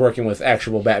 and he's working with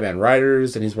actual Batman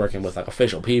writers, and he's working with like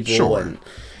official people, Sure. and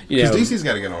you know, Because DC's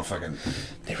got to get on fucking.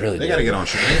 they really They do. got to get on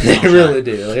shit. They really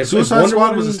do. Like, if Suicide Wonder Squad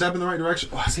Woman- was a step in the right direction.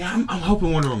 Oh, see, I'm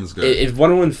hoping Wonder Woman's good. If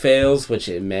Wonder Woman fails, which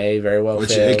it may very well Which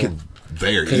fail, it could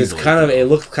very because it's easily kind of fail. it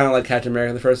looks kind of like Captain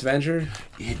America: The First Avenger.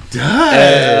 It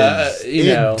does.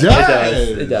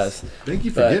 It does. Thank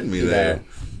you for But, getting me you there. know,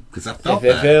 Because I felt If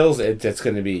it that. fails, it's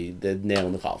going to be the nail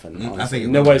in the coffin. I Honestly. think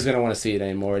it Nobody's will. going to want to see it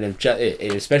anymore. And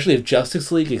especially if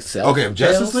Justice League itself Okay, if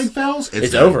Justice fails, League fails,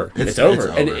 it's done. over. It's over.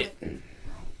 It's And over.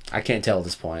 I can't tell at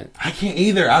this point. I can't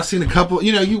either. I've seen a couple.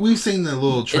 We've seen the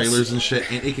little trailers and shit,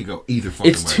 and it could go either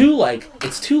fucking way.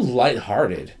 It's too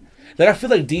lighthearted. Like I feel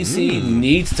like DC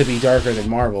needs to be darker than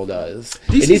Marvel does. DC's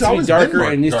it needs to be always been darker more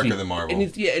and it needs to darker be, than Marvel.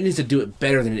 It needs to do it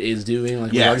better than it is doing.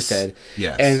 Like we Yes. already said.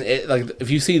 Yes. And if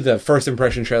you see the first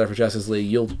impression trailer for Justice League,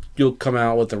 you'll come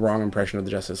out with the wrong impression of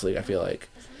the Justice League. I feel like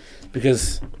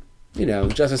because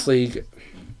Justice League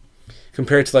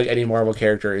compared to like any Marvel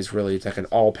character is really like an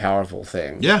all powerful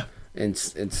thing. Yeah. And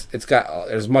it's got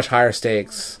there's much higher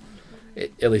stakes,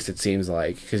 at least it seems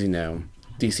like, because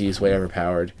DC is way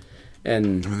overpowered,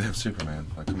 and I mean, they have Superman.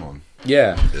 Like, come on.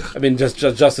 Yeah, I mean, just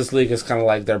Justice League is kind of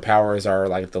like their powers are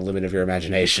like the limit of your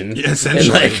imagination. Yeah,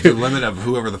 essentially, the limit of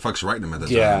whoever the fuck's writing them at the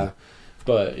time. Yeah,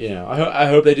 but I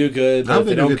hope they do good. I hope if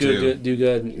they they don't do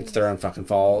good, it's their own fucking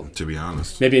fault. To be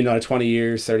honest, maybe in another 20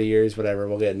 years, 30 years, whatever,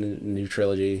 we'll get a new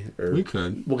trilogy, or we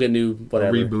could. We'll get new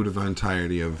whatever reboot of the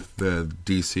entirety of the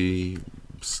DC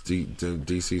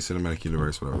cinematic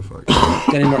universe, whatever the fuck.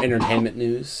 Got any more entertainment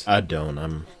news? I don't.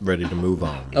 I'm ready to move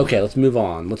on. Okay, let's move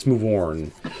on. Let's move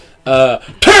on.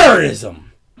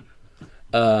 Terrorism.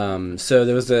 So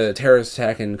there was a terrorist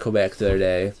attack in Quebec the other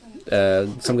day.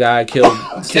 Some guy killed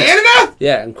Canada?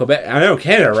 Yeah, in Quebec. I know,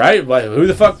 Canada, right? Like, who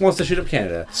the fuck wants to shoot up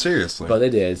Canada? Seriously. But they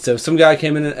did. So some guy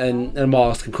came in a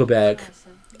mosque in Quebec,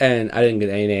 and I didn't get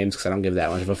any names because I don't give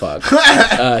that much of a fuck.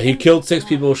 He killed 6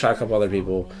 people, shot a couple other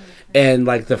people. And,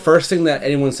 like, the first thing that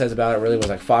anyone says about it really was,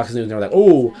 like, Fox News. And they were like,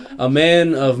 oh, a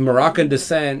man of Moroccan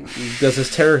descent does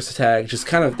this terrorist attack.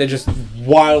 They just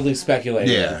wildly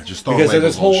speculating. Yeah, just throwing because there's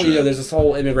labels this whole, on shit. there's this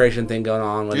whole immigration thing going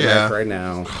on with America right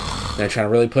now. And they're trying to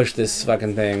really push this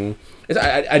fucking thing. It's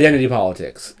identity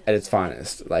politics at its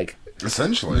finest. Like,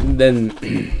 essentially.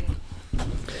 Then...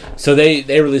 So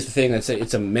they released the thing that said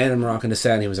it's a man of Moroccan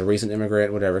descent. He was a recent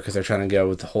immigrant, whatever, because they're trying to go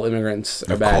with the whole immigrants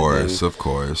are bad thing. Of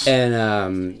course.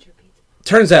 And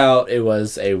turns out it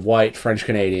was a white French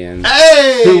Canadian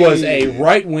hey! who was a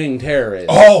right-wing terrorist.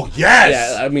 Oh, yes!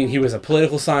 Yeah, I mean, he was a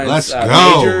political science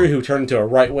major who turned into a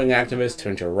right-wing activist,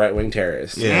 turned into a right-wing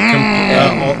terrorist.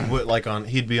 Yeah,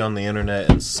 he'd be on the internet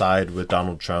and side with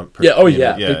Donald Trump.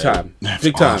 Big time. That's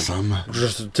big time. Awesome.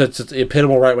 Just the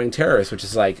epitomal right-wing terrorist, which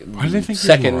is like why do they think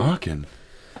second. He's Moroccan?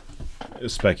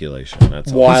 Speculation.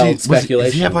 That's wild speculation.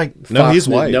 Does he have like? No, he's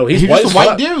white. No, he's white just as a white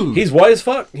fuck. dude. He's white as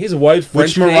fuck. He's a white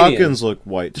French Which Moroccans look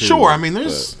white too. Sure, I mean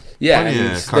there's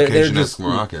Caucasian just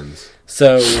Moroccans.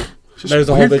 So there's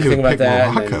a whole big thing about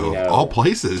that. Morocco, and then, all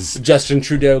places. Justin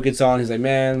Trudeau gets on. He's like,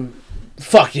 man,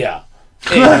 fuck yeah.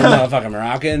 Hey, I'm motherfucking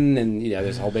Moroccan, and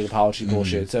there's a whole big apology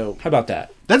bullshit. So how about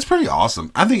that? That's pretty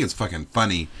awesome. I think it's fucking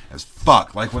funny as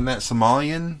fuck. Like when that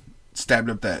Somalian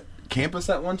stabbed up that campus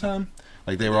that one time.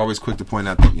 Like they were always quick to point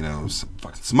out that fucking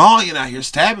Somalian out here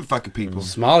stabbing fucking people.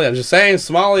 Somalia, I'm just saying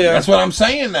Somalia. That's what I'm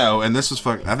saying though. And this was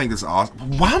fucking. I think this is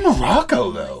awesome. Why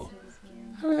Morocco though?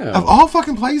 I don't know. Of all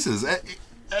fucking places.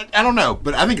 I don't know,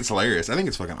 but I think it's hilarious. I think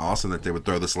it's fucking awesome that they would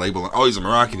throw this label on, oh, he's a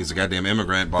Moroccan, he's a goddamn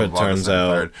immigrant, blah, blah, blah. Turns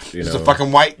out, he's a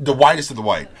fucking white, the whitest of the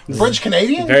white. French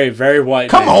Canadian? Very, very white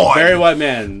Come man. on! Very white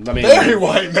man. I mean, very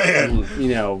white man.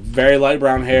 Very light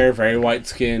brown hair, very white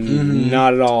skin,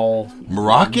 not at all.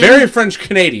 Moroccan? Very French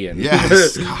Canadian.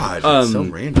 Yes. God, it's so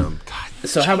random. God.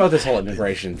 So how about this whole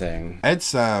immigration thing?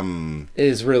 It's, It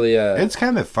is really it's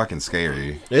kind of fucking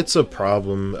scary. It's a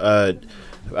problem.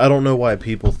 I don't know why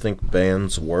people think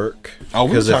bans work. Oh,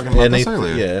 we were talking about this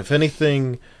earlier. Yeah, if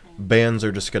anything, bans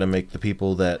are just going to make the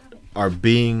people that are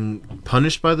being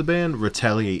punished by the ban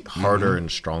retaliate harder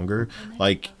and stronger.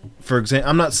 Like, for example,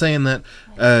 I'm not saying that,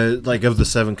 like, of the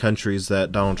 7 countries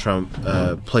that Donald Trump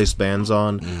placed bans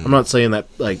on, I'm not saying that,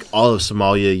 like, all of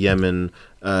Somalia, Yemen,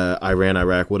 Iran,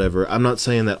 Iraq, whatever. I'm not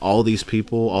saying that all these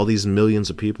people, all these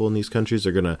millions of people in these countries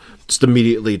are going to just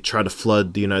immediately try to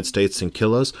flood the United States and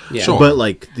kill us. Yeah. Sure. But,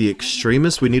 like, the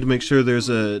extremists, we need to make sure there's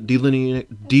a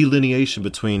delineation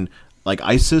between, like,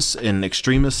 ISIS and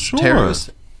extremist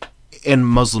terrorists and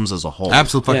Muslims as a whole.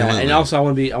 Absolutely. Yeah, and also I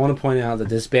want to point out that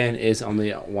this ban is only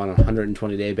a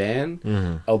 120-day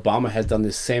ban. Obama has done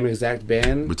the same exact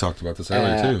ban. We talked about this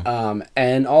earlier, too.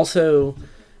 And also...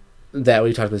 that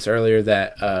we talked about this earlier,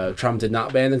 that Trump did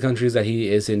not ban the countries that he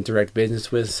is in direct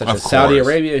business with, such as Saudi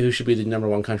Arabia, who should be the number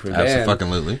 1 country banned,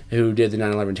 Absolutely. who did the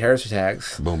 9/11 terrorist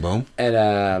attacks. Boom, boom.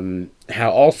 And how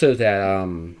also that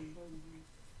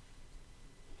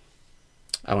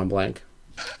I went blank.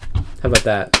 How about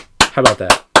that? On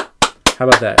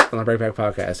the Breakback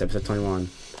Podcast, episode 21.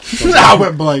 I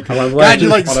went blank. God, you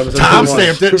like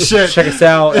time-stamped it. Shit. Check us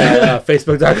out at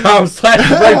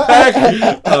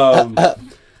facebook.com/breakback.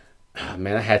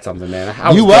 Man, I had something, man.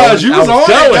 You was on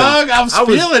it, dog. I was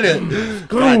feeling it.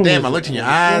 God damn, I looked in your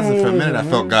eyes, and for a minute I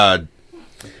felt God.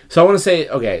 So I want to say,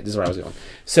 okay, this is where I was going.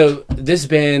 So this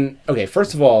ban, okay,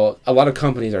 first of all, a lot of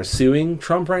companies are suing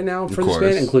Trump right now for this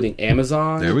ban, including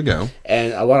Amazon. There we go.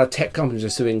 And a lot of tech companies are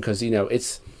suing because,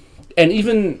 it's, and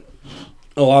even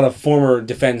a lot of former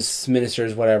defense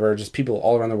ministers, whatever, just people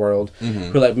all around the world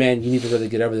who are like, man, you need to really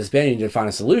get over this ban. You need to find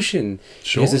a solution.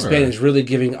 Sure. Because this ban is really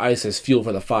giving ISIS fuel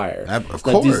for the fire. Of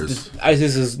course.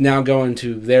 ISIS is now going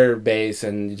to their base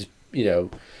and,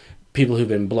 people who've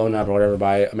been blown up or whatever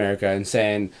by America and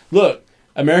saying, look,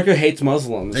 America hates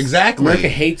Muslims. Exactly. America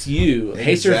hates you.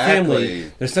 Hates your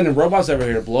family. They're sending robots over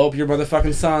here to blow up your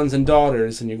motherfucking sons and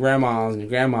daughters and your grandmas and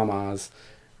your grandmamas.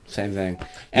 Same thing.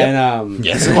 And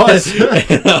yes, it was.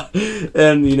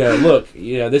 and look,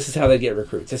 this is how they get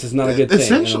recruits. This is not a good thing.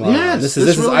 Essentially, yes. This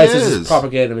is really ISIS's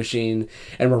propaganda machine,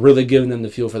 and we're really giving them the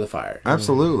fuel for the fire.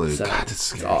 Absolutely. So, God, that's a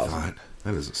scary thought.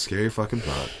 That is a scary fucking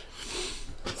thought.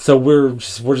 So we're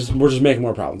just making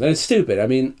more problems, and it's stupid. I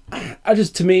mean,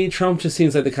 to me, Trump just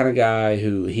seems like the kind of guy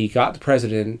who he got the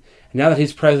president. And now that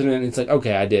he's president, it's like,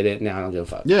 okay, I did it. Now I don't give a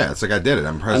fuck. Yeah, it's like I did it.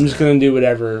 I'm president. I'm just gonna do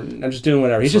whatever. I'm just doing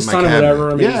whatever. He's just signing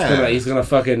whatever. I mean, he's gonna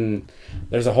fucking.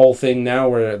 There's a whole thing now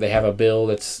where they have a bill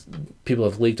that's people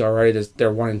have leaked already.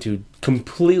 They're wanting to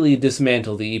completely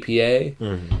dismantle the EPA,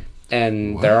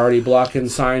 and they're already blocking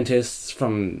scientists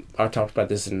from. I talked about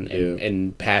this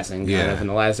in passing, kind of in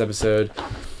the last episode.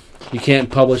 You can't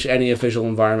publish any official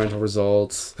environmental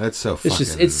results. That's so.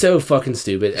 It's so fucking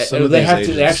stupid. They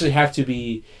actually have to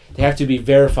be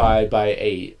verified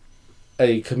by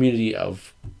a community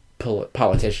of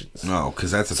politicians. No,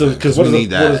 because that's because we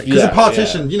need that. Because a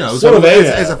politician,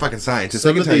 as a fucking scientist,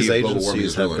 some of these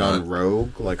agencies have gone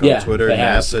rogue, like on Twitter.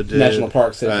 NASA did. National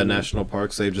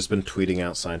Parks. They've just been tweeting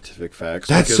out scientific facts.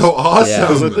 That's so awesome.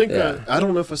 Because I think I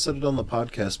don't know if I said it on the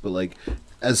podcast, but like.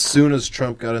 As soon as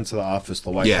Trump got into the office,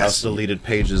 the White House deleted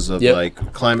pages of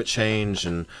like climate change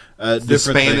and different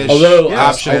Spanish things. Although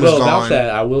about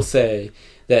that, I will say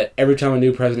that every time a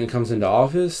new president comes into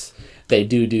office, they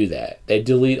do that. They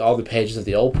delete all the pages of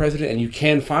the old president, and you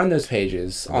can find those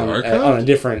pages on a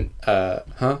different they're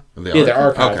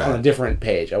archived on a different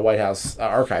page, a White House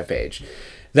archive page.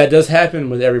 That does happen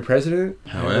with every president.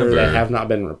 However, they have not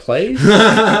been replaced,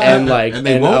 and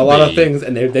a lot of things,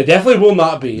 and they definitely will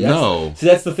not be.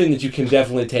 That's the thing that you can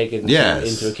definitely take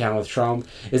into account with Trump.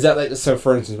 Is that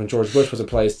for instance, when George Bush was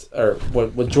replaced, or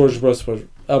when George Bush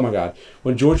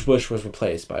was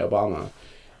replaced by Obama,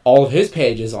 all of his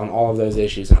pages on all of those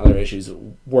issues and other issues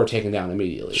were taken down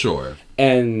immediately. Sure.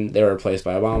 And they were replaced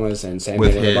by Obama's, and same thing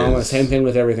with Obama, same thing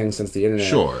with everything since the internet.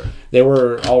 Sure. They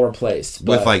were all replaced.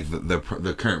 With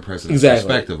the current president's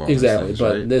perspective on things,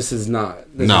 but right? this is not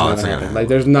going to happen. Like,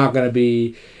 there's not going to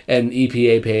be an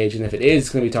EPA page, and if it is,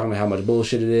 it's going to be talking about how much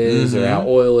bullshit it is, or how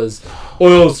oil is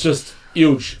just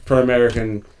huge for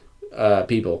American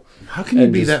people. How can you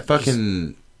be that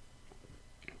fucking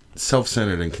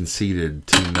self-centered and conceited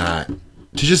to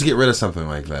just get rid of something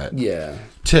like that? Yeah.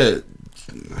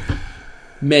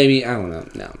 Maybe, I don't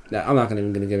know. No, I'm not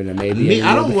even going to give it a maybe.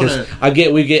 I don't want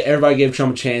to. Everybody gave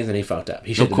Trump a chance, and he fucked up.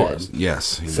 He should have. Of course,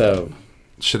 yes.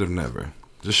 Should have never.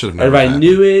 Just should have never. Everybody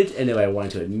knew it, and nobody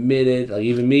wanted to admit it. Like,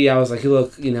 even me, I was like,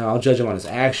 look, I'll judge him on his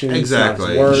actions,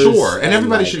 exactly, not his words. Sure, and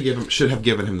everybody should have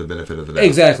given him the benefit of the doubt.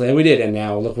 Exactly, and we did, and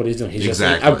now look what he's doing.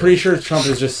 I'm pretty sure Trump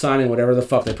is just signing whatever the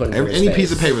fuck they put in any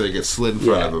piece of paper that gets slid in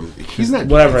front of him. He's not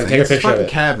whatever. Take a picture of it.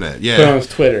 Cabinet, put it on his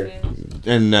Twitter,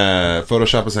 and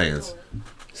Photoshop his hands.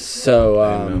 So,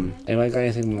 anybody got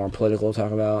anything more political to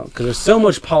talk about? Because there's so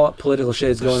much political shit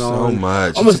that's going on. So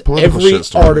much. Almost every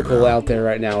article out there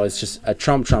right now is just a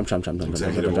Trump.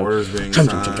 Executive orders being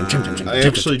signed. I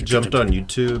actually jumped on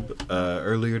YouTube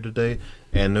earlier today,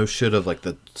 and no shit of like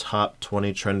the top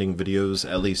 20 trending videos,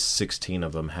 at least 16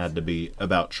 of them had to be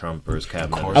about Trump or his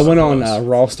cabinet. I went on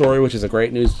Raw Story, which is a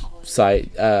great news site,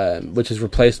 which has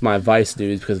replaced my Vice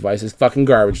news because Vice is fucking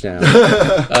garbage now.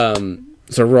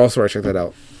 So Raw Story, check that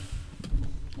out.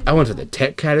 I went to the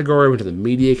tech category, went to the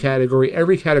media category.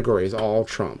 Every category is all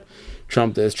Trump.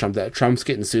 Trump this, Trump that. Trump's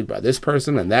getting sued by this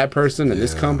person and that person and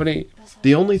this company.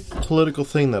 The only political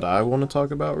thing that I want to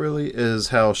talk about really is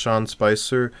how Sean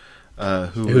Spicer,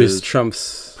 who is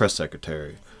Trump's press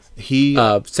secretary.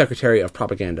 Secretary of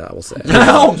Propaganda, I will say.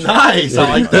 Oh, nice! I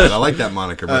like that. I like that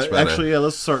moniker much better. Actually,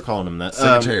 let's start calling him that.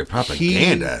 Secretary of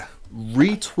Propaganda.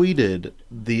 Retweeted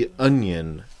The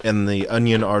Onion, and The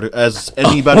Onion article, as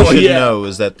anybody should know,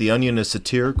 is that The Onion is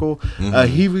satirical.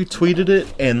 He retweeted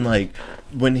it, and like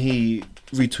when he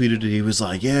retweeted it, he was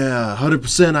like, "Yeah,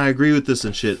 100%, I agree with this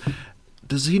and shit."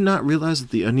 Does he not realize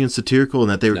that The Onion's satirical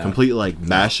and that they were completely like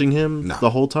bashing him the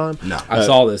whole time? No, I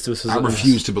saw this. I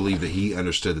refuse to believe that he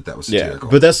understood that was satirical.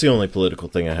 Yeah, but that's the only political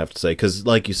thing I have to say because,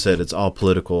 like you said, it's all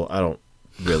political. I don't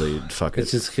really fuck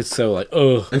it. It's so like,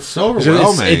 ugh. It's so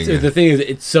overwhelming. The thing is,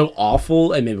 it's so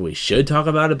awful, and maybe we should talk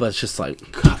about it, but it's just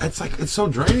like, God, it's so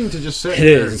draining to just sit it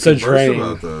there is. It's so draining.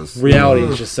 About this. Reality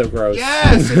is just so gross.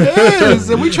 Yes, it is,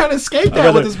 and we trying to escape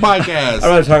that with this podcast. I'm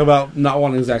going to talk about not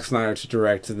wanting Zack Snyder to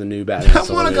direct the new Batman.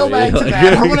 I want to go back to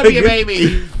that. I want to be a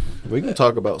baby. We can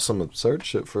talk about some absurd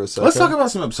shit for a second. Let's talk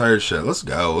about some absurd shit. Let's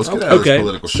go. Let's get out of this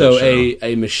political shit. So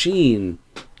a machine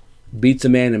beats a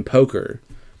man in poker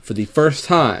for the first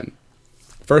time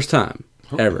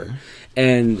ever.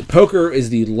 And poker is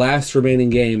the last remaining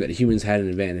game that humans had an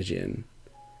advantage in.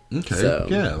 Okay. So,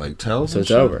 yeah, like tells. So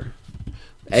it's over.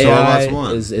 AI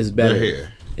is better. They're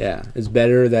here. Yeah, it's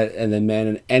better than man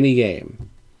in any game.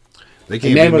 They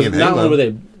can't beat me in not Halo. only were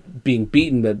they being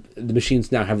beaten, but the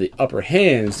machines now have the upper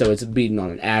hand, so it's beaten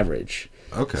on an average.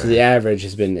 Okay. So the average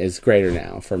is greater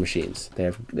now for machines.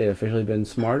 They've officially been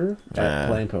smarter at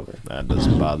playing poker. That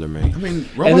doesn't bother me. I mean,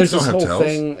 And robots there's don't this have whole tells.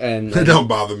 thing, and They don't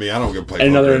bother me. I don't get played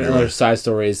and poker another anyway. side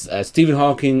stories. Stephen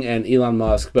Hawking and Elon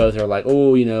Musk both are like,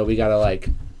 oh, we gotta like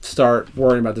start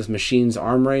worrying about this machine's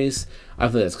arm race. I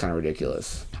feel that's kind of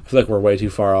ridiculous. I feel like we're way too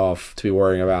far off to be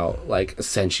worrying about like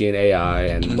sentient AI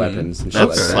and weapons and shit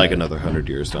That's like that. like another 100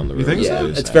 years down the road. You think so?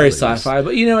 Yeah, it's very sci-fi,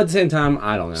 but at the same time,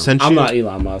 I don't know. I'm not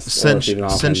Elon Musk or Stephen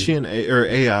Hawking. Sentient or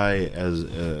AI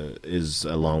is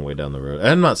a long way down the road.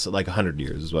 I'm not like 100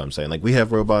 years is what I'm saying. Like we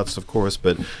have robots, of course,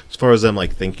 but as far as them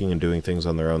like thinking and doing things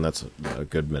on their own, that's a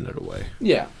good minute away.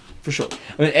 Yeah, for sure.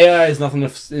 I mean, AI is nothing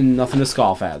to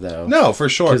scoff at, though. No, for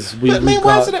sure. But man,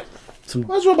 why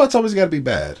is robots always got to be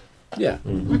bad? Yeah.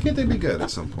 Why can't they be good at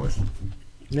some point?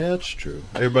 Yeah, that's true.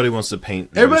 Everybody wants to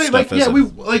paint. Everybody stuff like as we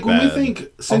like when we bad. think Although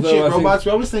sentient I think- robots,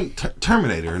 we always think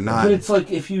Terminator, not. But it's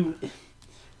like if you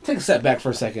take a step back for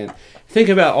a second, think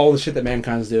about all the shit that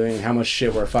mankind's doing and how much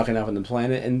shit we're fucking up on the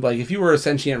planet. And like, if you were a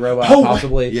sentient robot,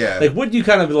 possibly, yeah. like, would you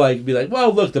kind of be like,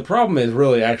 well, look, the problem is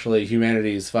really actually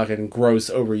humanity's fucking gross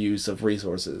overuse of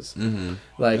resources. Mm-hmm.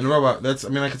 Like, And the robot. That's. I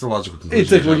mean, like it's a logical conclusion.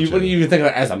 it's like when to you even think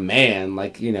about it as a man,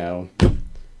 like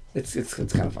it's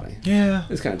kind of funny. Yeah,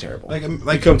 It's kind of terrible. like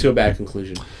You come to a bad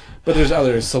conclusion, but there's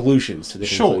other solutions to the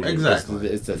Sure, conclusion. exactly.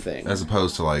 It's the thing. as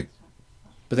opposed to like.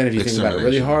 But then if you think about it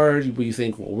really Extermination. hard, will you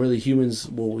think, will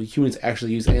humans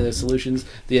actually use any of those solutions?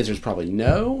 The answer is probably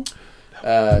no.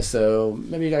 So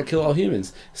maybe you gotta kill all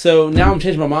humans. So now I'm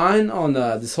changing my mind on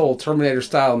this whole Terminator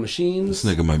style machines.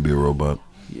 This nigga might be a robot.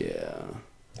 Yeah.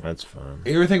 that's fine.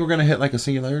 You ever think we're gonna hit like a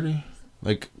singularity?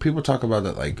 Like people talk about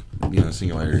that, like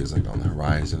singularity is like on the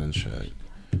horizon and shit.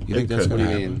 You think that's What gonna do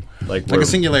you happen? mean? Like Like a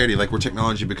singularity, like where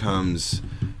technology becomes,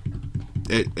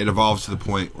 it evolves to the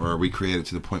point where we create it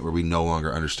to the point where we no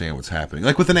longer understand what's happening.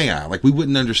 Like with an AI, like we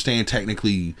wouldn't understand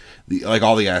technically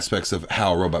all the aspects of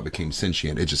how a robot became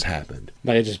sentient. It just happened.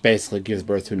 Like it just basically gives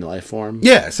birth to a new life form.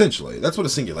 Yeah, essentially, that's what a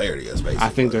singularity is. Basically, I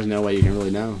think there's no way you can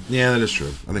really know. Yeah, that is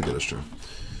true. I think that is true.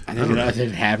 I think if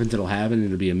it happens, it'll happen.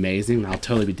 It'll be amazing. I'll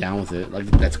totally be down with it. Like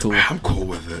that's cool. I'm cool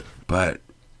with it. But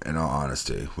in all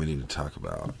honesty, we need to talk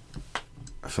about.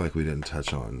 I feel like we didn't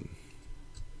touch on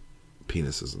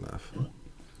penises enough.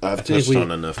 I've think touched we-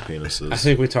 on enough penises. I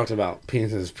think we talked about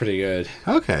penises pretty good.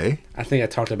 Okay. I think I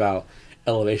talked about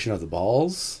elevation of the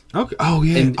balls. Okay. Oh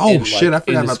yeah. And- oh and, shit! like, I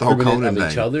forgot about the whole indiscriminate Conan of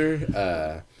each thing.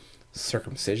 other.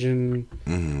 Circumcision.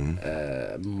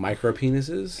 Micro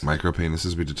penises. Micro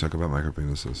penises. We did talk about micro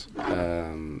penises.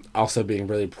 Also being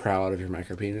really proud of your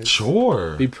micro penis.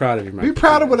 Sure. Be proud of your micro Be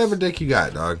proud of penis. whatever dick you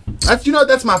got, dog. That's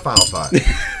that's my final thought.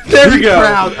 There we Be go.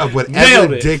 proud of Nailed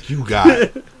whatever it. dick you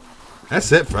got.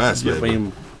 That's it for us, I baby.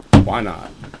 mean, why not?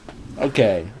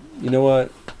 Okay. You know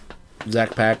what?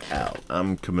 Zach Pack out.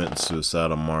 I'm committing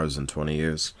suicide on Mars in 20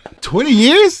 years. 20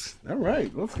 years? All right,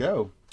 let's go.